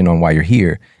own mission on why you're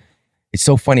here, it's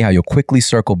so funny how you'll quickly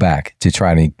circle back to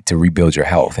try to rebuild your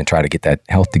health and try to get that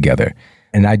health together.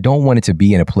 And I don't want it to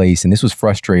be in a place, and this was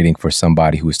frustrating for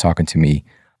somebody who was talking to me,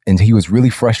 and he was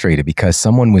really frustrated because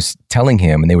someone was telling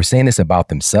him, and they were saying this about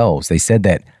themselves. They said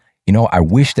that, I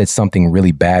wish that something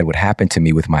really bad would happen to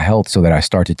me with my health so that I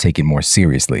start to take it more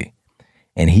seriously.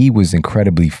 And he was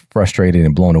incredibly frustrated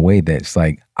and blown away that it's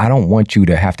like, I don't want you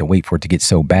to have to wait for it to get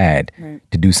so bad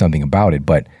to do something about it.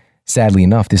 But sadly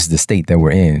enough, this is the state that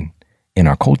we're in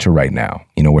our culture right now,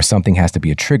 where something has to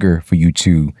be a trigger for you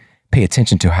to pay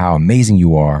attention to how amazing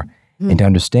you are and to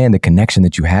understand the connection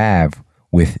that you have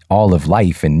with all of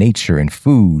life and nature and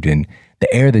food and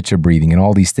the air that you're breathing, and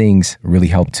all these things really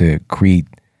help to create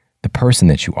the person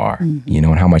that you are,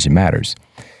 and how much it matters.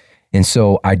 And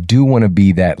so I do want to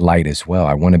be that light as well.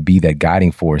 I want to be that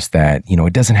guiding force that,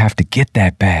 it doesn't have to get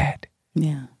that bad.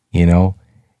 Yeah.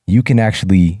 You can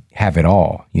actually have it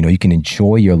all. You can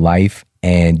enjoy your life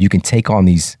and you can take on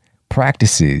these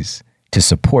practices to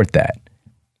support that.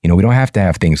 We don't have to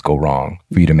have things go wrong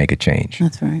for you to make a change.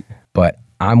 That's right. But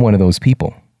I'm one of those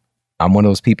people. I'm one of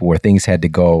those people where things had to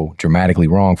go dramatically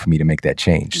wrong for me to make that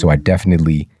change. So I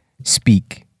definitely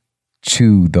speak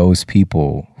to those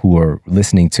people who are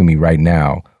listening to me right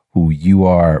now, who you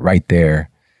are right there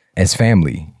as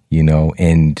family,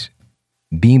 and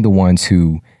being the ones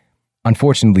who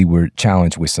unfortunately were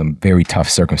challenged with some very tough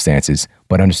circumstances,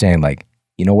 but understand like,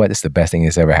 what? It's the best thing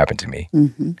that's ever happened to me.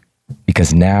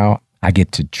 Because now I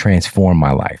get to transform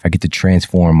my life. I get to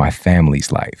transform my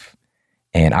family's life.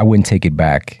 And I wouldn't take it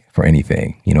back for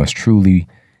anything. It's truly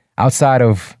outside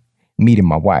of meeting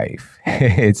my wife.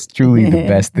 It's truly the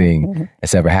best thing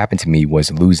that's ever happened to me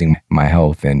was losing my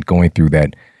health and going through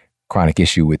that chronic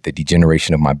issue with the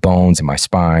degeneration of my bones and my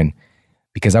spine,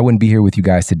 because I wouldn't be here with you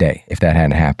guys today if that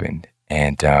hadn't happened.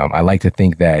 And I like to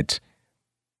think that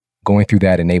going through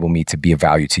that enabled me to be of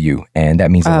value to you. And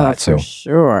that means a lot. For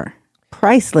sure.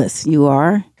 Priceless you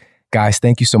are. Guys,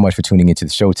 thank you so much for tuning into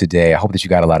the show today. I hope that you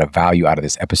got a lot of value out of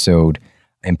this episode.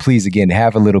 And please, again,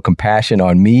 have a little compassion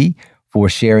on me for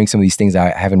sharing some of these things I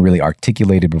haven't really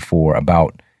articulated before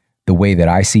about the way that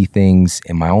I see things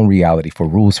in my own reality for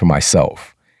rules for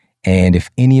myself. And if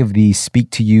any of these speak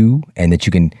to you and that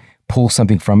you can pull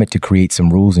something from it to create some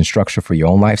rules and structure for your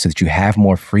own life so that you have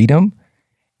more freedom,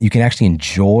 you can actually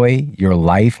enjoy your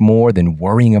life more than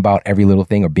worrying about every little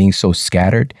thing or being so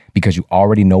scattered because you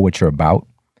already know what you're about.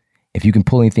 If you can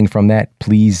pull anything from that,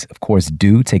 please, of course,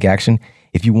 do take action.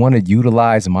 If you want to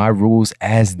utilize my rules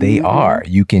as they are,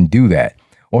 you can do that.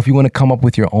 Or if you want to come up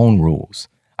with your own rules,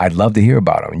 I'd love to hear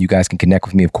about them. And you guys can connect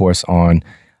with me, of course, on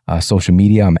social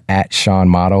media. I'm at Shawn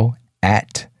Model,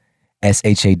 at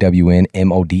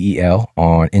ShawnModel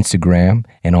on Instagram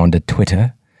and on the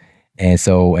Twitter.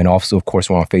 And also, of course,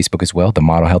 we're on Facebook as well, The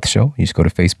Model Health Show. You just go to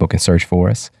Facebook and search for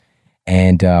us.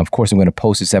 And of course, I'm going to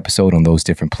post this episode on those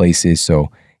different places.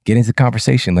 So get into the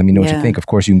conversation. Let me know what you think. Of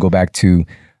course, you can go back to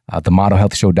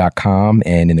themodelhealthshow.com,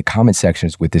 and in the comment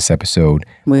sections with this episode,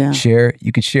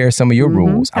 you can share some of your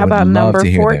rules. How about number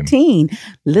 14?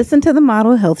 Listen to the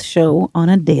Model Health Show on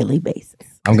a daily basis.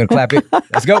 I'm going to clap it.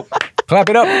 Let's go. Clap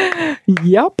it up.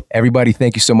 Yep. Everybody,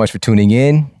 thank you so much for tuning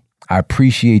in. I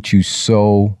appreciate you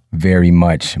so very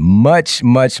much. Much,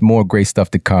 much more great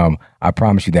stuff to come. I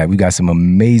promise you that. We got some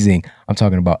amazing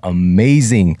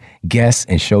guests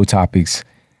and show topics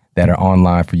that are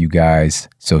online for you guys.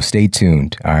 So stay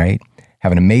tuned, all right?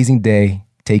 Have an amazing day.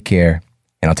 Take care,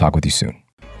 and I'll talk with you soon.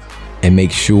 And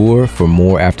make sure for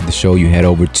more after the show, you head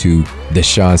over to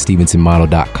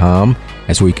theshawnstevensonmodel.com.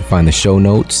 That's where you can find the show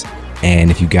notes. And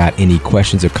if you got any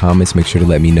questions or comments, make sure to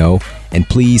let me know. And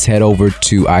please head over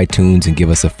to iTunes and give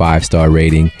us a 5-star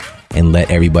rating. and let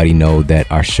everybody know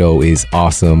that our show is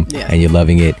awesome and you're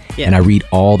loving it. And I read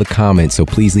all the comments, so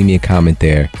please leave me a comment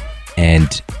there. And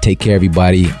take care,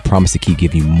 everybody. Promise to keep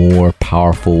giving you more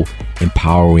powerful,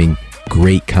 empowering,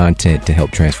 great content to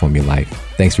help transform your life.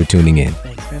 Thanks for tuning in.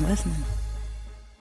 Thanks for listening.